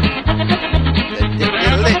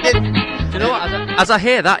 Do you know what? As I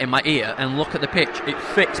hear that in my ear and look at the pitch, it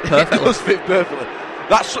fits perfectly. It does fit perfectly.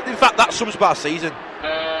 In fact, that sums up our season.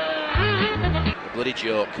 A bloody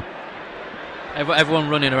joke. Everyone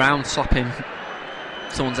running around slapping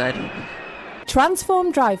someone's head.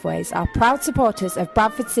 Transform Driveways are proud supporters of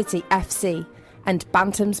Bradford City FC and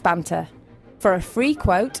Bantam's Banter. For a free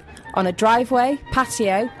quote on a driveway,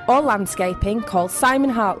 patio or landscaping, call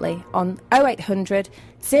Simon Hartley on 0800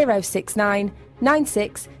 069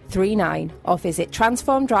 9639 or visit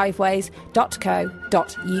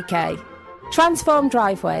transformdriveways.co.uk. Transform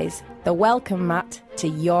Driveways, the welcome mat to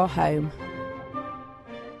your home.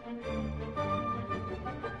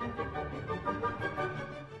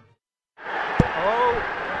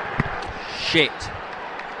 Shit.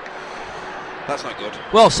 That's not good.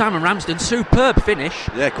 Well, Simon Ramsden, superb finish.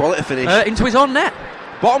 Yeah, quality finish. Into his own net.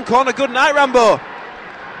 Bottom corner, good night, Rambo.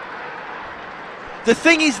 The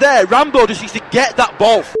thing is there, Rambo just needs to get that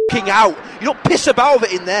ball f***ing out. You don't piss about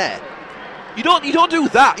with it in there. You don't do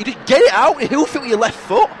that. You just get it out and he'll fit with your left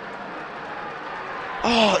foot.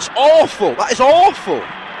 Oh, it's awful. That is awful.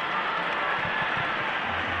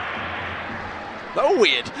 That was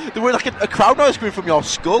weird. There was like a crowd noise coming from your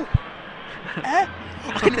skull.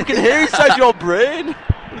 I can hear inside your brain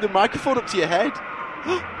with the microphone up to your head.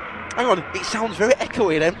 Hang on, it sounds very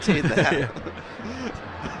echoey and empty in there.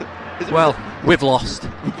 Well, we've lost.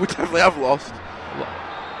 We definitely have lost.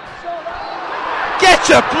 Get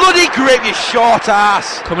a bloody grip, you short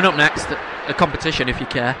ass! Coming up next, a competition if you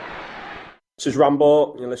care. This is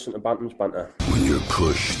Rambo, you listen to Bantam's Banter. When you're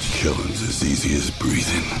pushed, killing's as easy as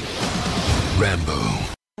breathing. Rambo.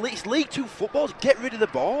 It's League 2 football, get rid of the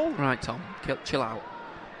ball. Right, Tom, chill out.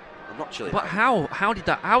 I'm not chilling. But how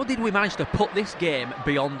did we manage to put this game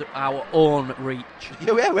beyond our own reach?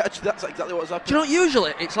 Yeah, actually, that's exactly what's happened. Do you know,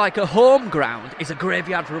 usually it's like a home ground is a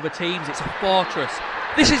graveyard for other teams, it's a fortress.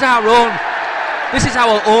 This is our own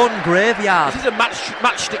graveyard. This is a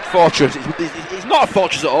matchstick fortress. It's not a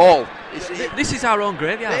fortress at all. This is our own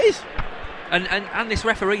graveyard. It is. And this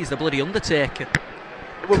referee is the bloody Undertaker.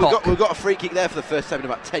 Well, we've got a free kick there for the first time in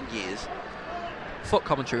about 10 years. Fuck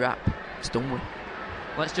commentary rap. It's done with.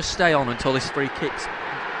 Let's just stay on until this free kick's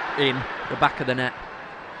in the back of the net.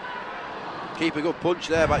 Keeper, good punch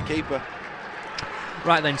there by keeper.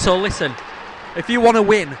 Right then, so listen. If you want to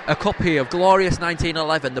win a copy of Glorious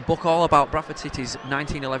 1911, the book all about Bradford City's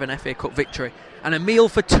 1911 FA Cup victory, and a meal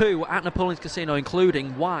for two at Napoleon's Casino,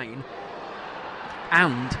 including wine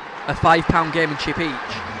and a £5 gaming chip each,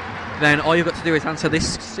 then all you've got to do is answer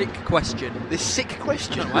this sick question. This sick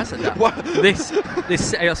question? I don't know why I said that.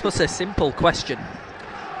 this I was supposed to say simple question.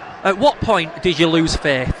 At what point did you lose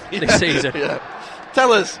faith this season? Yeah.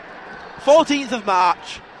 Tell us. 14th of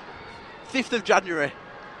March, 5th of January,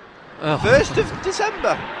 1st of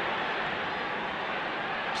December.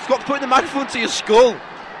 Just got to put the microphone to your skull.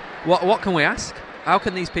 What can we ask? How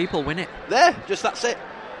can these people win it? There, just that's it.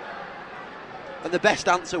 And the best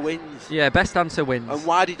answer wins. Yeah, best answer wins. And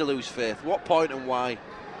why did you lose faith? What point and why?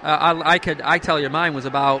 I tell you, mine was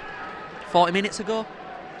about 40 minutes ago.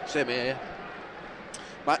 Same here, yeah.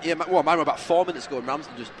 Mine were about 4 minutes ago, and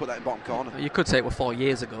Ramsden just put that in bottom corner. You could say it was 4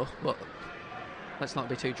 years ago, but let's not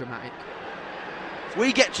be too dramatic. If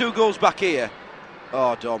we get 2 goals back here,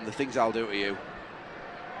 oh, Dom, the things I'll do to you.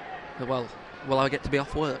 Well, will I get to be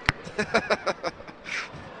off work?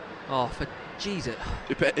 Oh, for Jesus.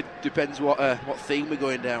 It depends what theme we're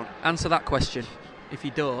going down. Answer that question. If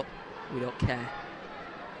you don't, we don't care.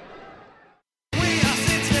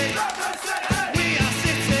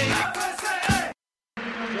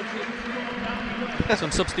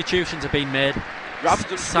 Some substitutions have been made.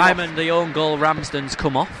 Simon, the own goal, Ramsden's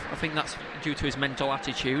come off. I think that's due to his mental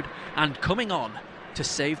attitude. And coming on to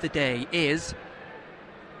save the day is...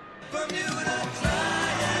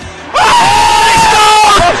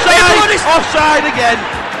 Offside again!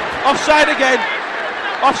 Offside again!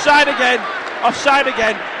 Offside again! Offside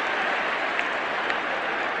again!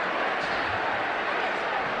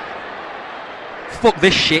 Fuck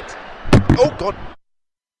this shit. Oh, God.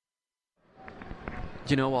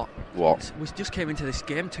 Do you know what? What? We just came into this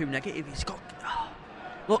game too negative. He's got...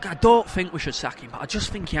 Look, I don't think we should sack him, but I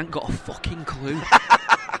just think he ain't got a fucking clue.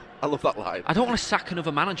 I love that line. I don't want to sack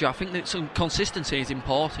another manager. I think that some consistency is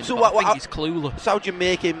important. So I think he's clueless. So how do you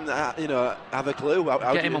make him, have a clue?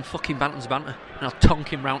 How get him on fucking Bantam's Banter, and I'll tonk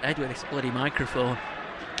him round head with this bloody microphone.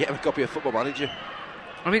 Get him a copy of Football Manager.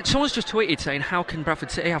 I mean, someone's just tweeted saying, how can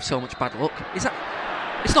Bradford City have so much bad luck? Is that...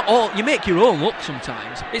 It's not all... You make your own luck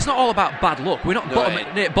sometimes. It's not all about bad luck. We're not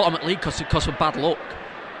bottom at league because of bad luck.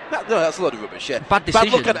 No, that's a load of rubbish, yeah. Bad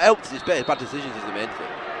decisions. Bad luck hadn't helped. It's better. Bad decisions is the main thing.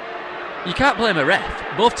 You can't blame a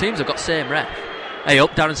ref. Both teams have got same ref. Hey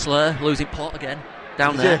up, Darren Slayer, losing plot again.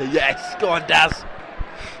 Down there. Yes, go on, Daz.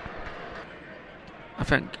 I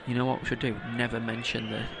think, you know what we should do? Never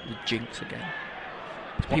mention the jinx again.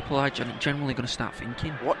 People are generally going to start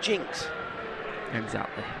thinking. What jinx?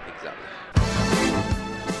 Exactly.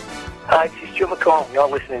 Hi, this is Joe McCall. You're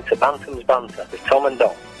listening to Bantam's Banter with Tom and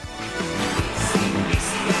Dom.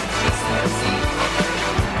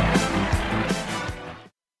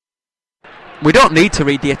 We don't need to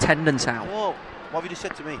read the attendance out. Whoa, what have you just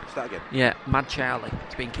said to me? Start again. Yeah, Mad Charlie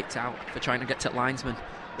has been kicked out for trying to get to linesman.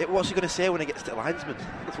 What's he going to say when he gets to linesman?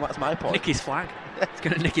 That's my point. Nick his flag. He's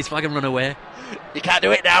going to nick his flag and run away. You can't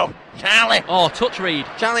do it now, Charlie. Oh, touch Reed.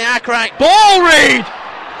 Charlie Arkwright. Ball Reed!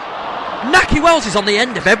 Naki Wells is on the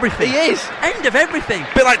end of everything. He is. End of everything.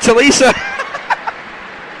 Bit like Talisa.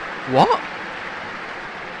 What?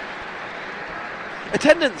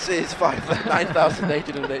 Attendance is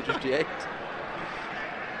 9,858.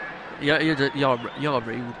 You're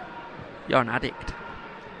rude. You're an addict.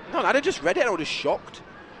 No, I just read it and I was just shocked.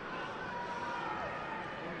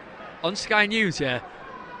 On Sky News, yeah,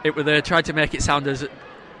 they tried to make it sound as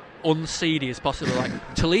unseedy as possible. Like,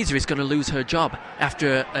 Talisa is going to lose her job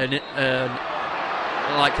after an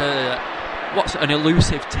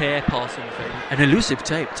elusive tape or something. An elusive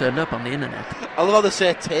tape turned up on the internet. I love how they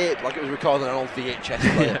say tape, like it was recorded on an old VHS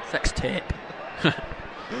player. Yeah, sex tape.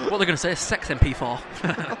 What they're going to say is sex MP4.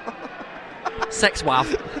 Sex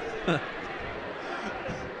WAV.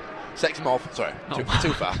 Sex MOV. Sorry,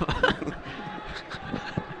 too far.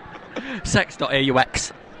 Sex.aux.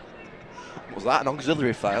 What was that? An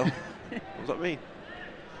auxiliary file? What does that mean?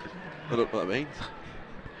 I don't know what that means.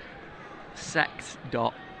 Sex.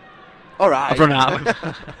 All right. I've run out.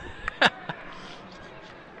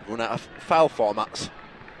 Run out of file formats.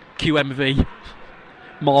 QMV.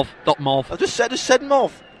 MOV. I just said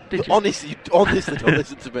MOV. Honestly, you don't listen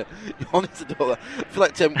to me. You honestly don't. I feel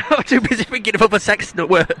like Tim. I'm too busy thinking of other sex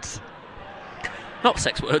words. Not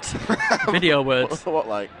sex words. Video words. What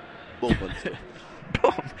like? Bum.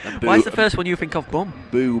 Why is the first one you think of bum?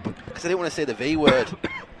 Boob. Because I didn't want to say the V word.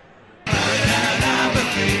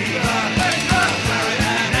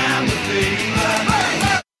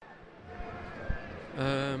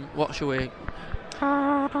 What shall we?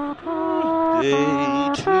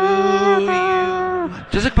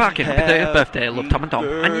 Jessica Parkin, happy 30th birthday, love Tom and Dom.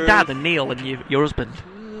 And your dad and Neil and your husband.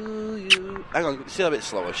 Hang on, still a bit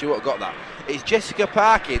slower. She would have got that. It's Jessica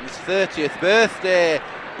Parkin's 30th birthday.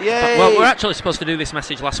 Yay! Well, we're actually supposed to do this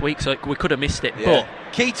message last week, so we could have missed it. Yeah. But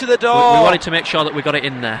key to the door. We wanted to make sure that we got it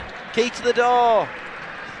in there. Key to the door.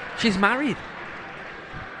 She's married.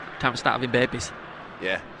 Time to start having babies.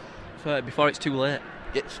 Yeah. Before it's too late.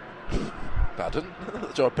 Yes. Pardon?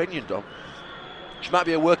 That's your opinion, Dom. She might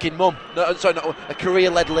be a working mum. No, sorry, not a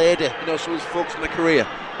career-led lady. You know, someone's focused on a career.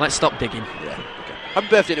 Let's stop digging. Yeah. Okay. Happy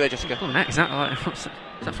birthday anyway, Jessica. Oh, is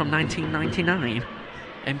that from 1999?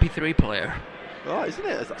 MP3 player. Oh, isn't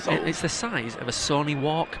it? It's the size of a Sony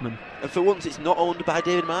Walkman. And for once, it's not owned by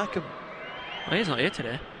David Markham. Oh, he's not here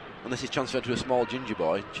today. Unless he's transferred to a small ginger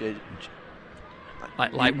boy.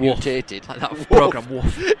 Like mutated. Like that programme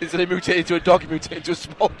Woof. Instead of mutated to a dog, he mutated to a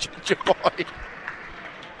small ginger boy.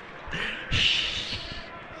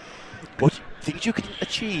 What things you can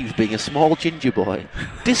achieve being a small ginger boy?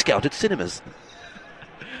 Discounted cinemas.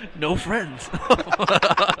 No friends.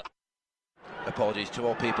 Apologies to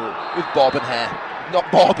all people with Bourbon hair.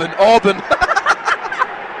 Not Bourbon, Auburn.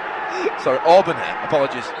 Sorry, Auburn hair.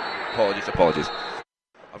 Apologies.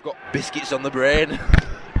 I've got biscuits on the brain.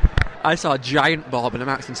 I saw a giant Bourbon at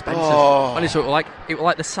Marks and Spencer's. Oh. Honestly, it was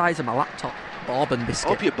like the size of my laptop. Bourbon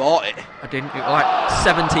biscuit. I hope you bought it. I didn't. It was like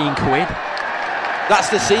 17 quid. That's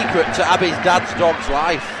the secret to Abby's dad's dog's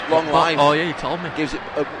life. Long life. Oh yeah, you told me. Gives it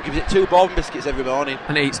 2 Bourbon biscuits every morning.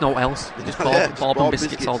 And it eats no else. Just Bourbon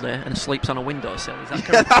biscuits all day and sleeps on a windowsill. Is that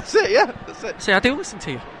correct? Yeah, that's it. See, I do listen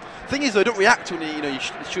to you. Thing is, though, I don't react when you're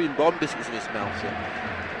shooting Bourbon biscuits in his mouth. So.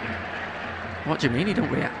 What do you mean you don't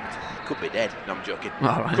react? Could be dead. No, I'm joking.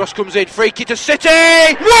 All right. Cross comes in, free kick to City!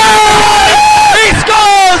 Whoa! He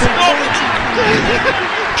scores!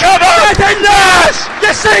 Come on! Defenders!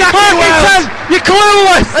 You see Parkinson! You're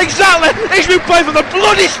clueless! Exactly! He's been playing from the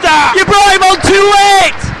bloody start! You brought him on too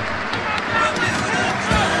late!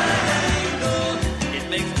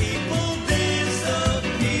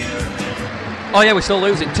 Oh yeah, we're still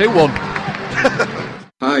losing 2-1.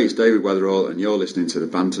 Hi, it's David Weatherall and you're listening to the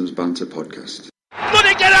Bantam's Banter podcast.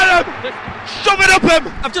 Bloody Get at him! Shove it up him!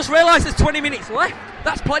 I've just realised there's 20 minutes left.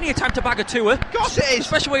 That's plenty of time to bag a tour. Of course it is.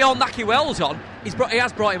 Especially with all Naki Wells on. He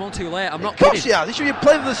has brought him on too late. I'm not kidding. Of course kidding. he has. He should be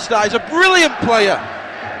playing for the start. He's a brilliant player.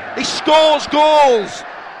 He scores goals.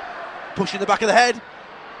 Pushing the back of the head.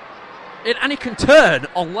 And he can turn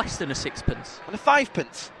on less than a sixpence. And a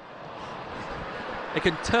fivepence. He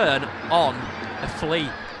can turn on a flea.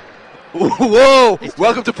 Whoa!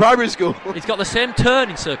 Welcome to primary school. He's got the same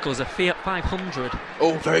turning circle as a Fiat 500.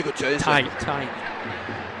 Oh, very good turn. Tight.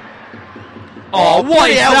 Oh, what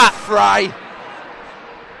is that? Fry.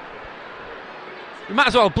 You might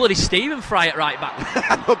as well bloody Stephen Fry it right back.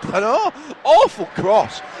 I know. Awful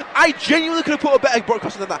cross. I genuinely could have put a better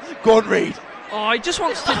cross than that. Go on, Reed. Oh, he just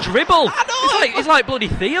wants to dribble. He's like bloody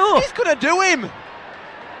Theo. He's going to do him.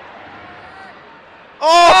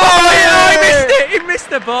 Oh, he missed it. He missed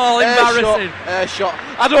the ball. Embarrassing. Air shot.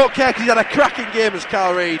 I don't care because he's had a cracking game as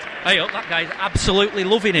Carl Reed. Hey up, that guy's absolutely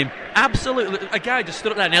loving him. Absolutely. A guy just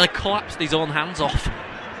stood up there and nearly collapsed his own hands off.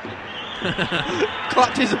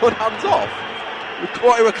 Clapped his own hands off?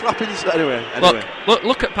 We were clapping his... Anyway.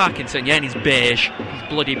 Look at Parkinson. Yeah, and he's beige. He's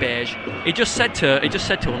bloody beige. He just said to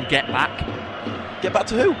him, get back. Get back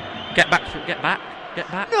to who? Get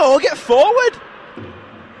back. No, get forward.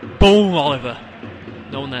 Boom, Oliver.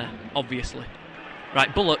 No one there, obviously.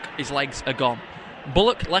 Right, Bullock, his legs are gone.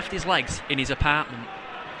 Bullock left his legs in his apartment,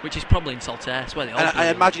 which is probably in Saltaire. I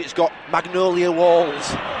imagine it's got magnolia walls.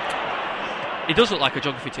 He does look like a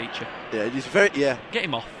geography teacher. Yeah, he's very... Yeah. Get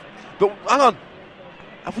him off. But, hang on.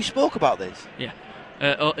 Have we spoke about this? Yeah.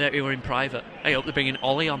 We were in private. Hey, up, they're bringing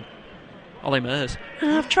Ollie on. Ollie Murs.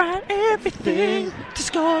 I've tried everything to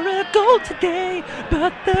score a goal today,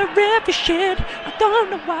 but the ref shit. I don't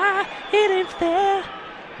know why it ain't fair.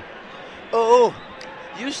 Oh,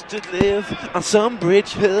 used to live on some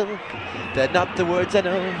bridge hill. They're not the words I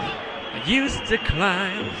know. I used to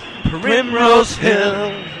climb Primrose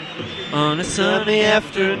Hill on a sunny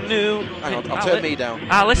afternoon. Hang on, I'll turn me down.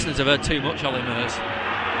 Our listeners have heard too much Ollie Murs.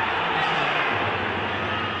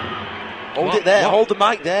 Hold it there, hold the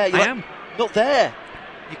mic there. I am. Not there.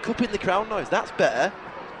 You're cupping the crowd noise. That's better.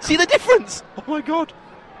 See the difference? Oh my god.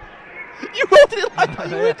 You holding it like that,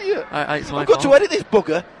 you idiot. I've got to edit this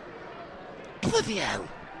bugger. Bloody hell.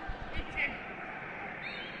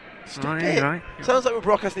 Stop it. Right. Sounds like we're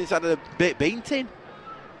broadcasting inside of a baked bean tin.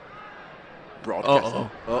 Broadcasting.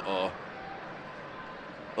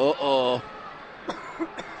 Uh-oh.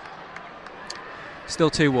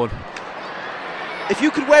 Still 2-1. If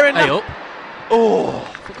you could wear a Hey up. Oh,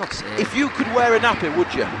 for God's sake. If you could wear a nappy,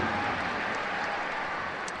 would you?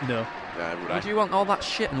 No. Right. Would you want all that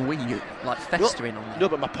shit and wing like festering on you? No,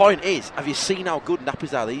 but my point is, have you seen how good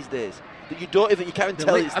nappies are these days? That you can't even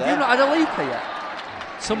tell it's there. Have you not had a leaker yet?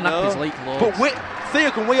 Some nappies leak loads. But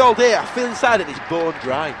Theo can wee all day. I feel inside it, it's bone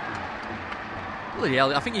dry. Bloody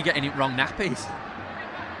hell, I think you're getting it wrong nappies.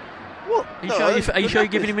 What? Are you sure you're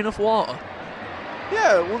giving him enough water?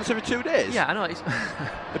 Yeah, once every 2 days. Yeah, I know. It's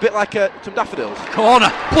a bit like some daffodils. Corner!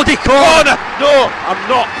 Bloody corner! No, I'm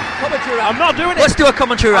not. Commentary rap. I'm not doing it. Let's do a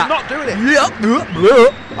commentary rap. I'm not doing it. Yep.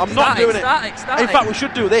 I'm not doing it. Start In fact, we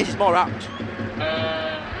should do this. It's more apt.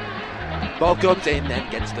 Ball comes in and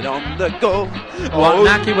gets it on the goal. Want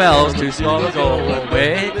Naki Wells to score a goal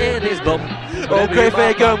away in his bum. Oh, Craig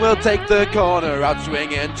Fagan will take the corner out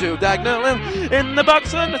swinging to Dagnall in the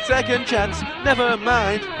box and a second chance. Never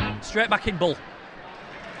mind. Straight back in Bull.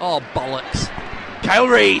 Oh, bollocks. Kyle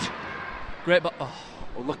Reed. Great ball. Oh,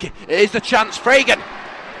 look, here's the chance. Fagan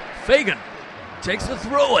takes the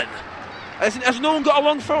throw in. Has no one got a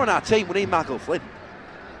long throw on our team? We need Michael Flynn.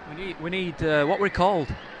 We need what were he called?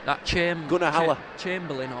 That Gunnar Haller.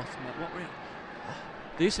 Chamberlain or something. What were he?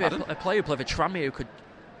 There used to be a player who played for Tranmere who could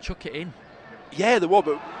chuck it in. Yeah, there was,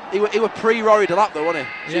 but he were pre-Rory Delap though, wasn't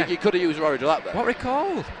he? So yeah. you could have used Rory Delap there. What were he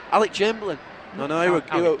called? Alec Chamberlain. No, he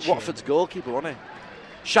were Watford's goalkeeper, wasn't he?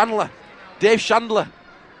 Chandler. Dave Chandler.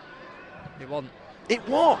 It wasn't. It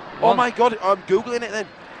was. Oh my God, I'm Googling it then.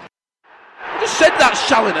 I just said that,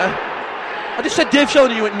 Challoner. I just said Dave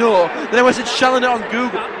Challoner, you went no. Then I said Challoner on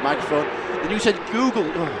Google. Microphone. Then you said Google.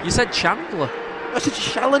 Oh. You said Chandler. I said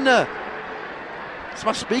Challoner. It's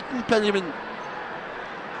my speaking impediment.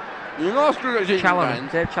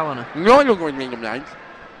 Challoner. Dave Challoner. No, you're going to ring them nines.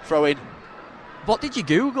 Throw in. What did you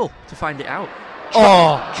Google to find it out?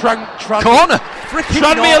 Corner! Freaking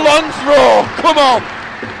Tran me a long throw! Come on!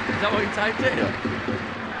 Is that what you typed in?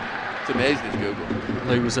 Yeah. It's amazing, it's Google.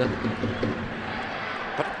 Loser.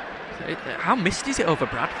 How missed is it over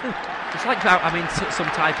Bradford? It's like, some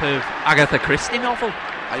type of Agatha Christie novel.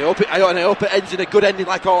 I hope it ends in a good ending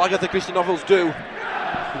like all Agatha Christie novels do.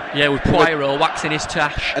 Yeah, with Poirot waxing his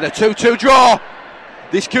tash. And a 2-2 draw!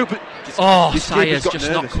 This Cooper. Sire's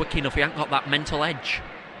just not quick enough. He ain't got that mental edge.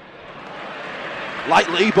 Like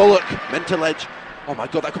Lee Bullock, mental edge. Oh my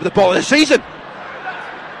God, that could be the ball of the season.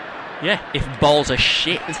 Yeah, if balls are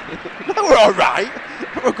shit. No, we're all right.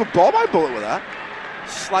 We're a good ball by Bullock with that.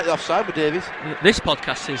 Slightly offside with Davies. This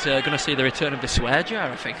podcast is going to see the return of the swear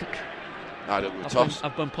jar, I think. I don't give a toss.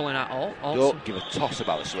 I've been pulling out all. Don't give a toss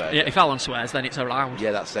about the swear. Yeah, if Alan swears, then it's allowed.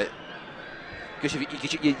 Yeah, that's it.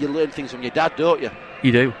 Because you learn things from your dad, don't you?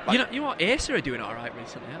 You do. Like, you know what? Acer are doing all right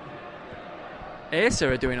recently, aren't they?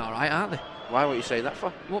 Acer are doing all right, aren't they? Why were you saying that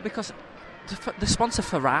for? Well, because the sponsor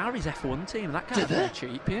Ferrari's F1 team. That can't be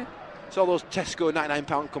cheap, yeah. It's all those Tesco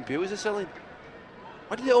 £99 computers are selling.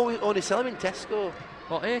 Why do they only sell them in Tesco?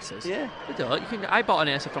 What, Acers? Yeah. They don't. I bought an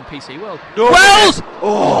Acer from PC World. No. Wells!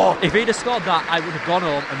 Oh! If he'd have scored that, I would have gone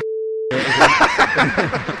home and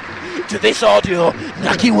to this audio,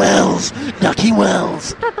 Nucky Wells. 30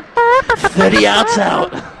 yards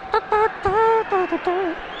out.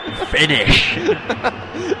 Finish.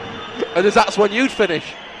 And that's when you'd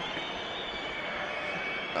finish.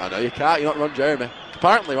 I know you can't. You're not Ron Jeremy.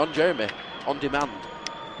 Apparently, Ron Jeremy on demand.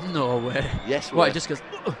 No way. Yes, what? It just goes.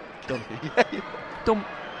 Done. Done.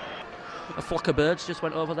 A flock of birds just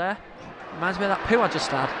went over there. Reminds me of that poo I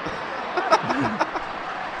just had.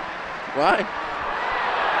 Why?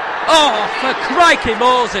 Oh, for crikey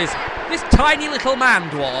Moses! This tiny little man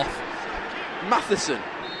dwarf. Matheson.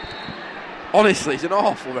 Honestly, he's an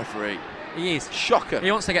awful referee. He is. Shocker.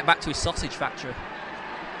 He wants to get back to his sausage factory.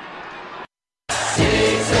 Sing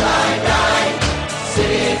till I die,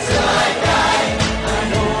 sing till I die. I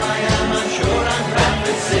know I am unsure and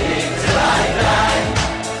Bradford, sing till I die.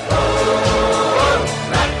 Oh,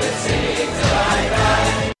 Bradford, sing till I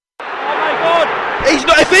die. Oh my God! He's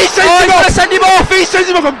not. If he sends him off, send him off. If he sends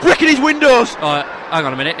him off, I'm bricking his windows. Oh, hang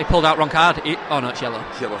on a minute. He pulled out wrong card. Oh no, it's yellow.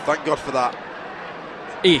 It's yellow. Thank God for that.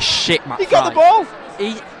 He is shit, Matt. He got the ball.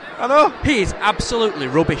 I know. He is absolutely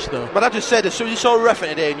rubbish, though. But I just said, as soon as you saw a referee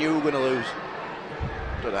today, you knew you were going to lose.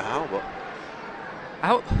 Don't know how, but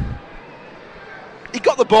how he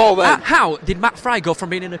got the ball then. How did Matt Fry go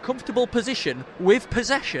from being in a comfortable position with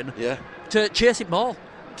possession, to chasing ball,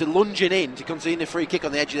 to lunging in to conceding a free kick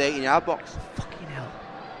on the edge of the 18-yard box? Fucking hell!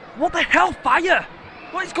 What the hell, fire?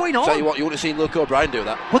 What is going on? Tell you what, you would have seen Luke O'Brien do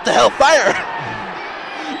that. What the hell, fire?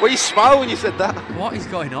 Well, you smiled when you said that. What is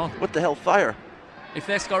going on? What the hell, fire? If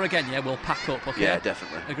they score again, we'll pack up. Okay. Yeah,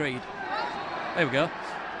 definitely. Agreed. There we go.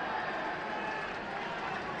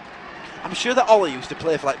 I'm sure that Ollie used to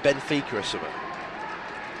play for like Benfica or something.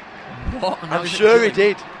 What? I'm sure he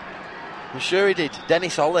did. I'm sure he did.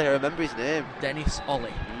 Dennis Ollie, I remember his name. Dennis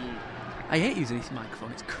Ollie. I hate using this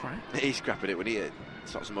microphone, it's crap. He's crapping it. We need to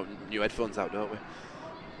sort some new headphones out, don't we?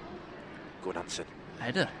 Go on, Hanson.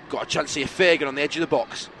 Header. Got a chance to see a Fagan on the edge of the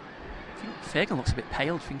box. I think Fagan looks a bit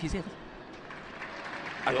pale. Do you think he's ill?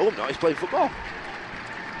 I hope not. He's playing football.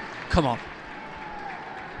 Come on.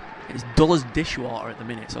 It's dull as dishwater at the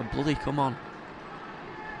minute, so bloody come on.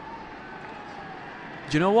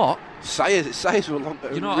 Do you know what? Sayers were long,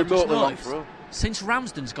 you know remotely long through. Since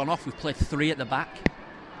Ramsden's gone off, we've played 3 at the back.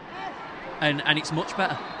 And it's much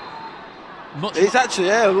better. It's actually,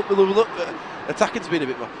 look, attacking's been a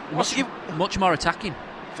bit more. Much more attacking.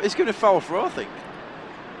 He's given a foul throw, I think.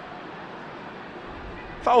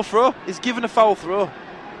 Foul throw. He's given a foul throw.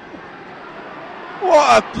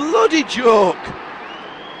 What a bloody joke.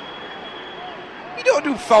 You don't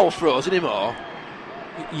do foul throws anymore.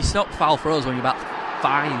 You stop foul throws when you're about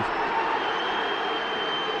 5.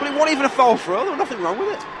 But it wasn't even a foul throw. There was nothing wrong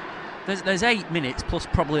with it. There's 8 minutes plus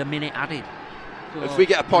probably a minute added. So if we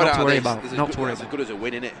get a point out of this, not to worry as good as a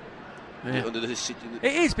win, innit? Yeah.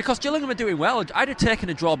 It is, because Gillingham are doing well. I'd have taken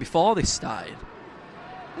a draw before this started.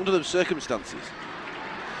 Under them circumstances.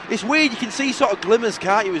 It's weird, you can see sort of glimmers,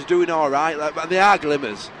 can't you? He was doing alright, but they are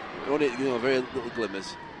glimmers. Only, very little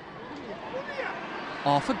glimmers.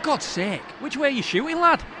 Oh, for God's sake. Which way are you shooting,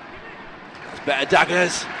 lad? That's better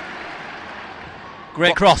daggers.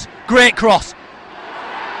 Great cross. Great cross.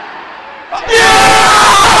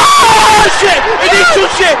 Oh, shit! He didn't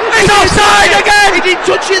touch it! It's offside again! He didn't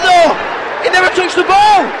touch it, though! He never touched the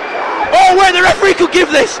ball! Oh, wait, the referee could give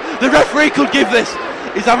this! The referee could give this!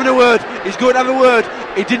 He's having a word. He's going to have a word.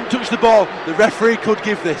 He didn't touch the ball. The referee could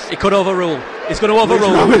give this. He could overrule. He's going to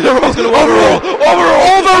overrule. He's going to overrule.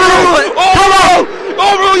 Overrule it.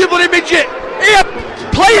 Overrule, you bloody midget. Here,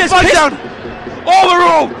 players, flag down.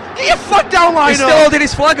 Overrule. Get your flag down, Lino. He's still holding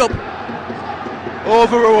his flag up.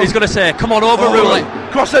 Overrule. He's going to say, come on, overrule it.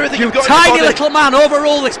 Cross everything you've got. Tiny little man,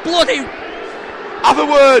 overrule this bloody. Have a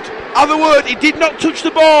word. Have a word. He did not touch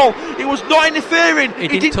the ball. He was not interfering.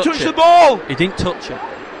 He didn't touch the ball. He didn't touch it.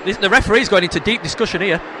 The referee's going into deep discussion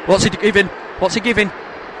here. What's he giving? What's he giving?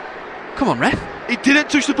 Come on, ref. He didn't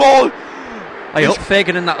touch the ball. Hey up,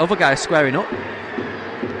 Fagan and that other guy are squaring up.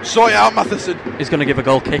 Sort it out, Matheson. He's going to give a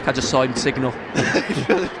goal kick. I just saw him signal.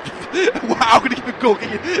 How could he give a goal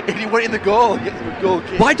kick if he went in the goal? He gets a goal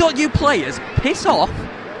kick. Why don't you players piss off,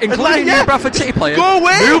 including the Bradford City players? Go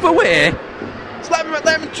away. Move away. Just let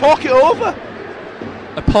him talk it over.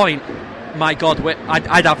 A point. My God,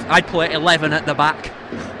 I'd play 11 at the back.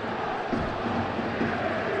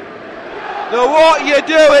 No, what you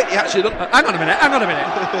doing? He actually don't. Hang on a minute.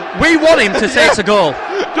 We want him to say it's a goal.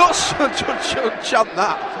 Don't chant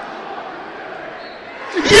that.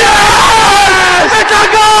 Yes! It's a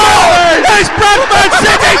goal! It's Bradford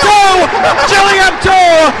City 2, Gillingham 2,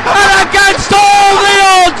 and against all the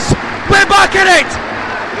odds, we're back in it.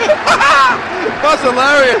 That's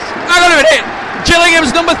hilarious. Hang on a minute. Gillingham's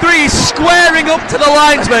number 3 squaring up to the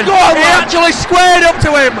linesman. Go on, he man. actually squared up to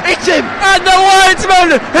him. Hit him. And the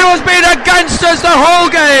linesman, who has been against us the whole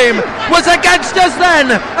game, was against us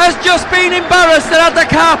then, has just been embarrassed and had the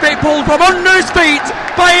carpet pulled from under his feet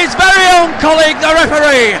by his very own colleague, the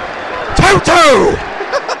referee. 2-2.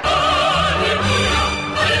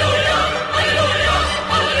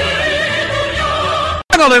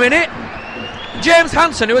 Hang on a minute. James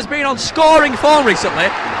Hansen, who has been on scoring form recently,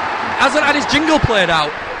 hasn't had his jingle played out.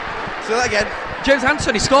 Say that again. James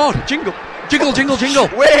Hansen, he scored. Jingle.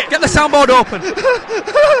 Wait. Get the soundboard open.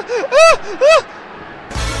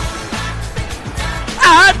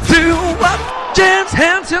 I do what James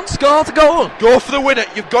Hansen scored a goal. Go for the winner.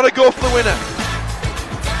 You've got to go for the winner.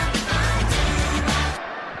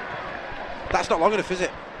 That's not long enough, is it?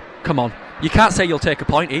 Come on. You can't say you'll take a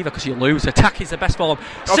point either because you'll lose. Attack is the best form.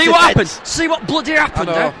 See defense. what happens. See what bloody happened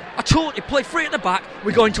I know. there. I told you, play free at the back.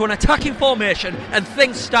 We go into an attacking formation and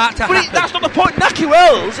things start to happen. That's not the point. Naki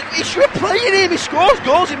Wells, if you're playing him, he scores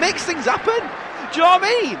goals, he makes things happen. Do you know what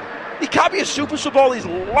I mean? He can't be a super sub all his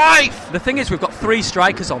life. The thing is, we've got 3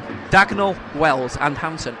 strikers on. Dagnall, Wells and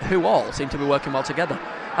Hansen, who all seem to be working well together.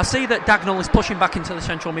 I see that Dagnall is pushing back into the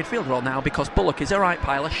central midfield role now because Bullock is a right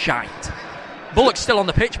pile of shite. Bullock's still on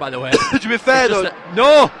the pitch, by the way. To be fair, though,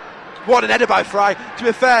 no! What an header by Fry. To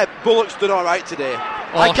be fair, Bullock's done all right today.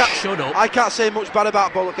 Shut up. I can't say much bad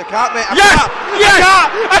about Bullock. I can't, mate. Yes!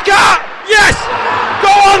 I can't! Yes! Go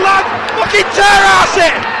on, lad! Fucking terrorize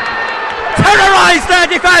it! Terrorise their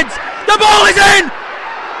defence! The ball is in!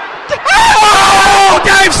 Oh!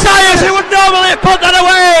 Dave Sayers, who would normally put that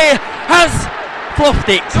away, has fluffed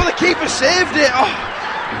it. So the keeper saved it. Oh.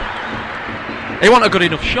 He wasn't a good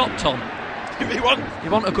enough shot, Tom. He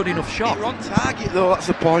wasn't a good enough shot. You're on target, though, that's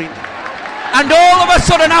the point. And all of a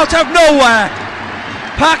sudden, out of nowhere,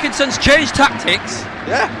 Parkinson's changed tactics.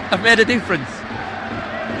 Yeah. Have made a difference.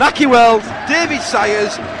 Naki Wells, David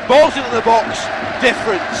Sayers, balls into the box,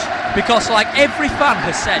 difference. Because, like every fan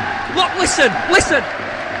has said, look, listen.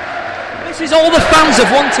 This is all the fans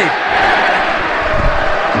have wanted.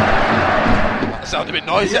 That sounded a bit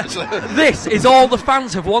noisy, actually. This is all the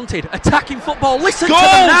fans have wanted. Attacking football. Listen Goals! to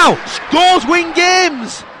them now. Goals win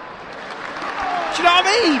games. Do you know what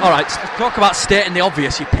I mean? All right, talk about stating the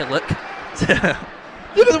obvious, you pillock. Yeah,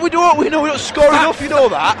 but we know we don't score enough. You know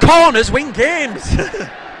that. Corners win games.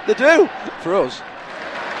 They do for us.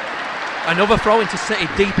 Another throw into City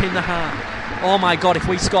deep in the heart. Oh my God! If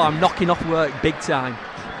we score, I'm knocking off work big time.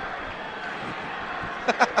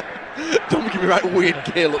 Don't give me right weird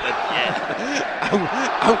Gale up then.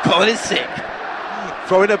 Yeah. I'm calling it sick.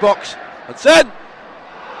 Throw in a box and send.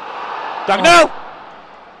 Dagnall.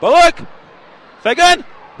 Bullock. Fagan.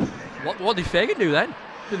 What did Fagan do then?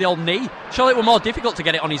 With the old knee? Surely it was more difficult to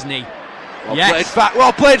get it on his knee.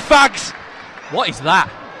 Well played, fags. What is that?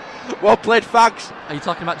 Well played, fags. Are you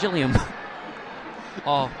talking about Gillingham?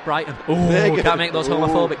 Oh, Brighton. Oh, can't make those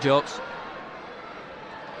homophobic jokes.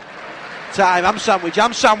 Time, ham sandwich. What?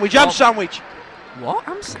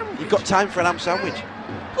 Ham sandwich? You've got time for an ham sandwich.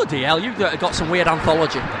 Bloody hell, you've got some weird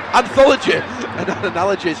anthology. Anthology and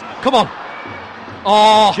analogies. Come on.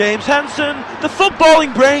 Oh. James Hansen, the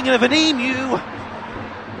footballing brain of an emu.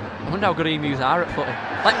 I wonder how good emus are at footy.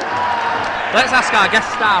 Let's ask our guest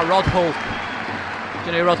star, Rod Hull. Do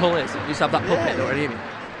you know who Rod Hull is? He used to have that puppet or an emu.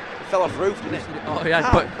 It fell off roof, didn't it? Oh yeah,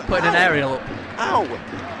 putting an aerial up. Ow!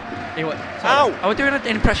 Ow! I was doing an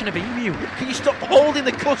impression of emu. Can you stop holding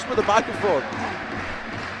the cusp of the microphone?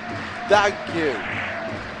 Thank you.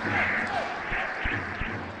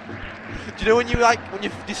 Do you know when you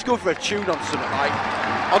discover a tune on something, like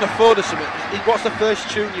on a phone or something? What's the first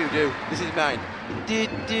tune you do? This is mine.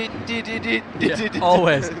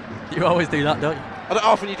 Always. You always do that, don't you? I don't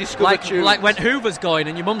often you discover tunes. Like when Hoover's going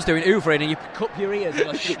and your mum's doing hoovering and you cup your ears.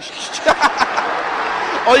 And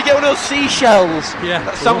Or you get one of those seashells. Yeah.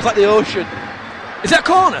 That sounds like the ocean. Is that a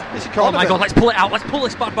corner? It's a corner. Oh my God, let's pull it out. Let's pull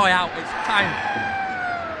this bad boy out. It's time.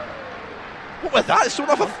 What was that? It's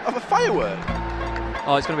someone off a firework.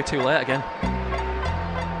 Oh, it's going to be too late again.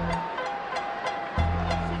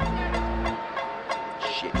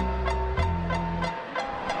 Shit.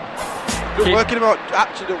 Don't work anymore.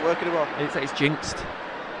 Actually, don't work anymore. It's jinxed.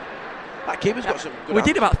 That keeper's got some good We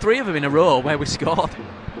did about 3 of them in a row where we scored.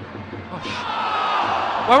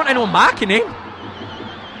 Why wasn't anyone marking him?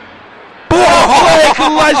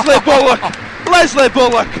 Leslie Bullock! Leslie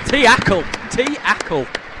Bullock! T-Ackle.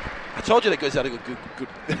 I told you that guys had a good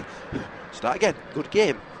start again. Good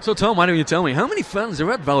game. So, Tom, why don't you tell me, how many fans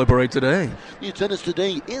are at Valley Parade today? The attendance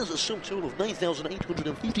today is a sum total of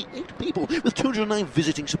 9,858 people with 209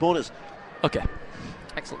 visiting supporters. Okay.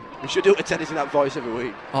 Excellent. We should do attendance in that voice every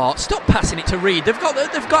week. Oh, stop passing it to Reed. They've got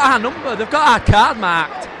our number. They've got our card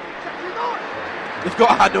marked. They've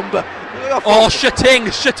got our number. Oh, shitting.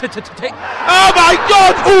 Oh my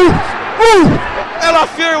God! Ooh! Ella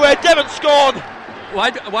Fury where Devon scored.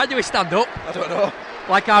 Why do we stand up? I don't know.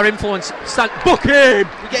 Like our influence. Book him!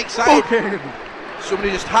 We get excited. Book him!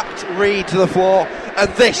 Somebody just hacked Reed to the floor, and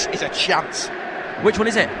this is a chance. Which one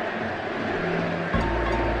is it?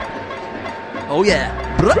 Oh yeah.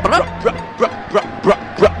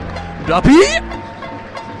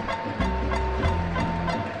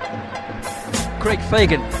 Craig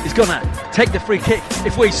Fagan is gonna take the free kick.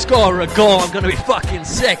 If we score a goal, I'm gonna be fucking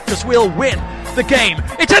sick because we'll win the game.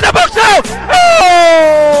 It's in the box now!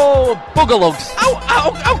 Oh! Buggerlugs.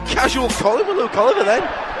 How casual calling with Luke Oliver then?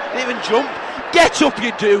 Didn't even jump. Get up,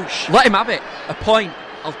 you douche. Let him have it. A point.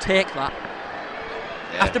 I'll take that.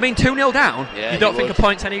 Yeah. After being 2-0 down, you don't think a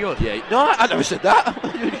point's any good? Yeah. No, I never said that.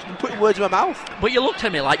 You're putting words in my mouth. But you looked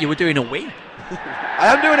at me like you were doing a wee. I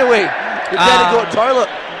am doing a wee. You're going to go to the toilet.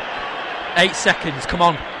 8 seconds, come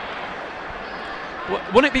on.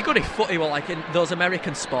 Wouldn't it be good if footy were like in those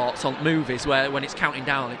American sports on movies where when it's counting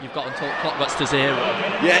down, you've got until the clock gets to 0?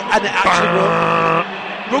 Yeah, and it actually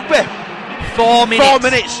rugby. 4 minutes. 4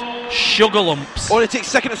 minutes. Sugar lumps. Only takes a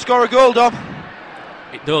second to score a goal, Dom.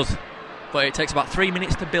 It does. But it takes about 3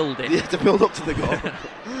 minutes to build it. Yeah, to build up to the goal.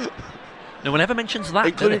 No one ever mentions that,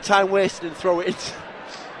 including time wasted and throw it.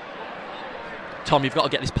 Tom, you've got to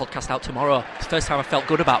get this podcast out tomorrow. It's the first time I felt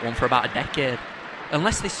good about one for about a decade.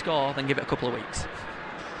 Unless they score, then give it a couple of weeks.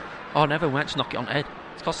 Oh, never. We might just knock it on the head.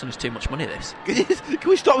 It's costing us too much money, this. Can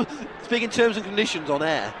we stop speaking terms and conditions on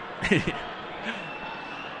air? It's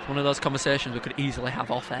one of those conversations we could easily have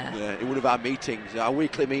off air. Yeah, in one of our meetings, our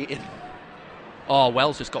weekly meeting. Oh,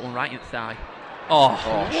 Wells just got one right in the thigh. Oh,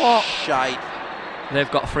 what? Shite. They've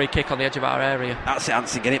got a free kick on the edge of our area. That's it,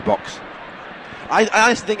 Anson, get it, box. I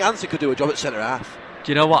honestly think Anson could do a job at centre half.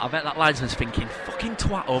 Do you know what? I bet that linesman's thinking, fucking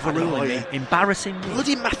twat overruling me, embarrassing me.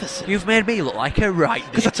 Bloody Matheson. You've made me look like a right.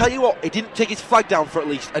 Because I tell you what, he didn't take his flag down for at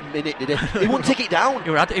least a minute, did he? He wouldn't take it down. He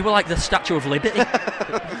were like the Statue of Liberty.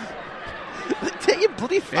 Take your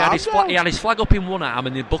bloody flag down. He had his flag up in one arm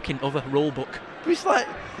and the book in other rule book. It's like,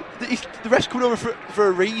 the ref's coming over for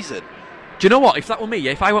a reason. Do you know what? If that were me,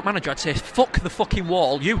 if I were manager, I'd say, fuck the fucking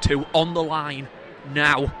wall, you two on the line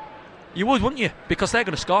now. You would, wouldn't you? Because they're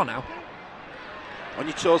going to score now. On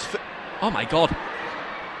your toes. Oh my God.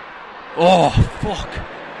 Oh, fuck.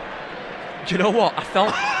 Do you know what? I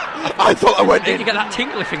felt... I thought I went in. You get that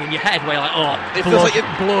tingly thing in your head where you're like, oh, it feels like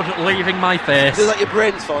blood leaving my face. It feels like your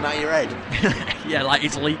brain's falling out of your head. Yeah, like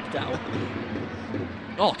it's leaked out.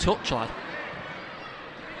 Oh, touch, lad.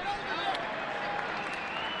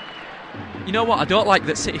 You know what? I don't like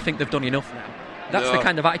that City think they've done enough now. That's the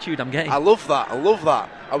kind of attitude I'm getting. I love that. And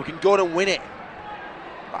we can go on and win it.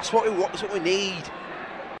 That's what we need.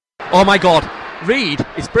 Oh my God. Reed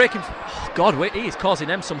is breaking. Oh God, wait, he is causing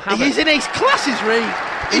them some havoc. He's in his classes, Reed.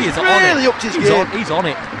 He's really upped his game. He's on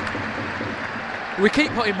it. We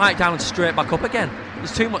keep putting Mike down straight back up again.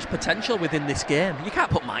 There's too much potential within this game. You can't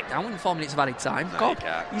put Mike down in 4 minutes of added time. No, God,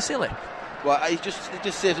 you silly. Well, it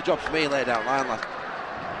just saves a job for me later down the line, lad.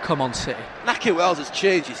 Come on, City. Naki Wells has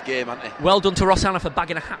changed his game, hasn't he? Well done to Ross Hannah for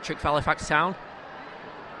bagging a hat-trick for Halifax Town.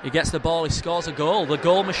 He gets the ball, he scores a goal. The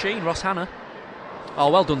goal machine, Ross Hannah. Oh,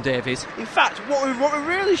 well done, Davies. In fact, what we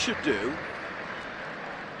really should do...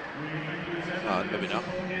 Oh, maybe not.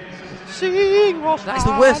 Sing Ross That is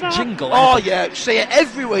the worst jingle ever. Oh, yeah, say it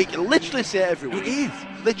every week. Literally say it every week. It is.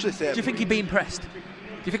 Literally say it. Do you think he'd be impressed? Do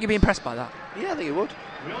you think he'd be impressed by that? Yeah, I think he would.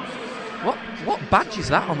 What badge is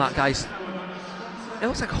that on that guy's... It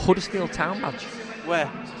looks like a Huddersfield Town badge. Where?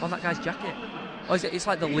 On that guy's jacket. Oh, is it? It's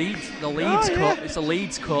like the Leeds coat. Yeah. It's the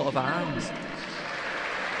Leeds coat of arms.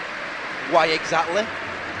 Why exactly?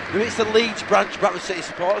 Maybe it's the Leeds branch Bradford City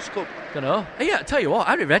Supporters Club. Don't know. Hey, I tell you what,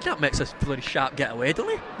 Harry Redknapp makes a bloody sharp getaway,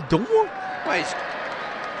 doesn't he? He's done one. Well,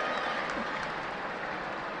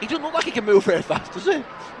 he doesn't look like he can move very fast, does he?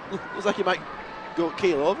 Looks like he might go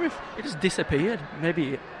keel over if he just disappeared.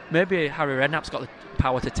 Maybe Harry Redknapp's got the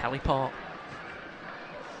power to teleport.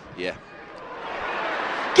 Yeah.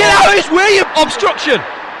 Get out of his way, you obstruction!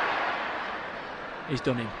 He's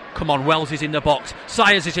done him. Come on, Wells is in the box.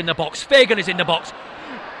 Sayers is in the box. Fagan is in the box.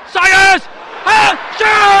 Sayers!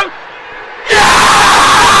 Shoot!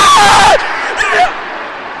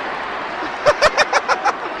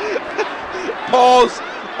 Pause.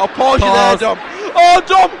 I'll pause you there, Dom. Oh,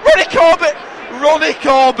 Dom! Ronnie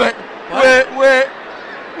Corbett!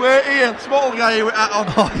 Wait here. Small guy with hat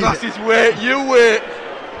on. Glasses, wait. You wait.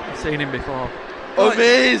 I've seen him before.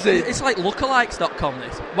 Amazing. It's like lookalikes.com,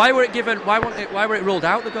 this. Why were it ruled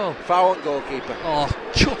out, the goal? Foul on goalkeeper. Oh,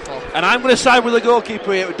 chuff off. And I'm going to side with the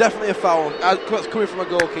goalkeeper here. It was definitely a foul. That's coming from a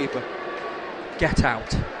goalkeeper. Get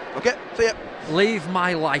out. Okay, see ya. Leave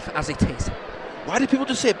my life as it is. Why do people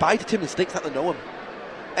just say bye to Tim and Sticks like they know him?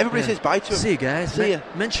 Everybody says bye to him. See you guys. See ya.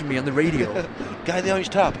 Mention me on the radio. Guy in the orange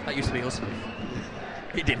tab. That used to be us.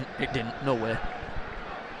 It didn't. No way.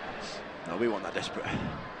 No, we weren't that desperate.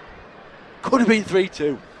 Could have been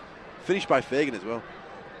 3-2. Finished by Fagan as well.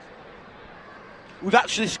 We've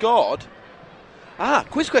actually scored.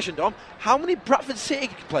 Quiz question, Dom. How many Bradford City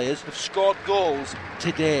players have scored goals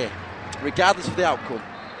today, regardless of the outcome?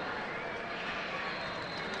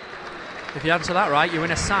 If you answer that right, you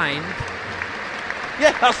win a signed.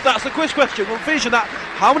 Yeah, that's the quiz question. We'll finish on that.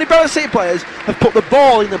 How many Bradford City players have put the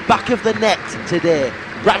ball in the back of the net today?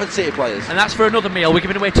 Bradford City players. And that's for another meal. We're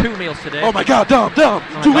giving away 2 meals today. Oh my God, Dom,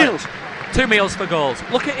 2 meals. 2 meals for goals.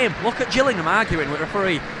 Look at him. Look at Gillingham arguing with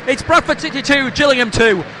referee. It's Bradford City 2, Gillingham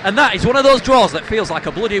 2. And that is one of those draws that feels like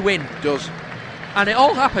a bloody win. It does. And it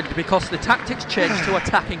all happened because the tactics changed to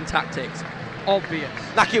attacking tactics. Obvious.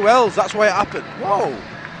 Naki Wells, that's why it happened. Whoa.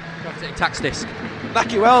 Bradford City tax disc.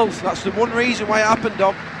 Naki Wells, that's the one reason why it happened,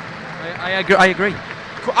 Dom. I agree.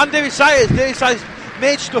 And David Sayers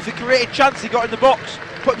made stuff, he created chance, he got in the box,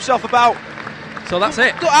 put himself about. So that's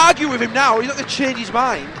it. Don't argue with him now, he's not going to change his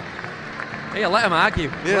mind. Yeah, let him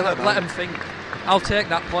argue. Yeah, let him think. I'll take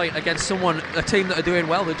that point against a team that are doing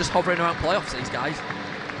well. They're just hovering around playoffs, these guys.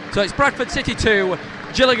 So it's Bradford City 2,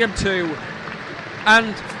 Gillingham 2.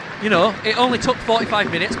 And, it only took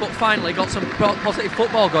 45 minutes, but finally got some positive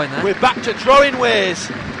football going there. We're back to drawing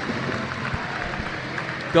ways.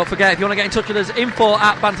 Don't forget, if you want to get in touch with us,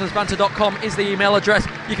 info@bantamsbanter.com is the email address.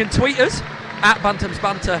 You can tweet us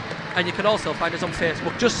 @bantamsbanter, and you can also find us on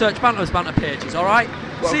Facebook. Just search Bantam's Banter pages, alright?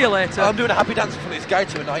 See you later. I'm doing a happy dance for this guy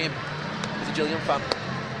to annoy him. He's a Gillingham fan.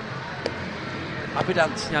 Happy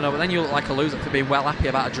dance. Yeah, no, but then you look like a loser for being well happy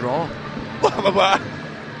about a draw. I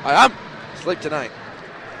am. Sleep tonight.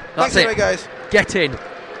 That's Thanks it, anyway, guys. Get in.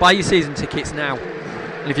 Buy your season tickets now.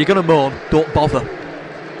 And if you're going to moan, don't bother.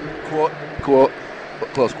 Quote.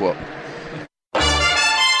 Close quote.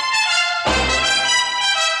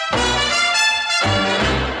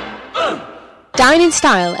 Dine in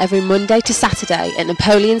style every Monday to Saturday at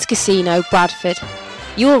Napoleon's Casino, Bradford.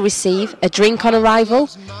 You will receive a drink on arrival,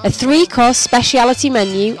 a 3-course speciality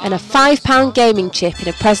menu and a £5 gaming chip in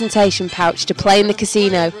a presentation pouch to play in the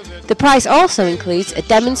casino. The price also includes a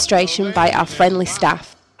demonstration by our friendly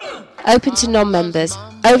staff. Open to non-members,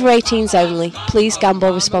 over 18s only. Please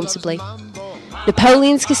gamble responsibly.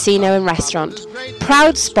 Napoleon's Casino and Restaurant,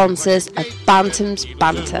 proud sponsors of Bantam's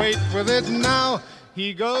Banter. Wait with it now,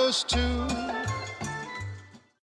 he goes to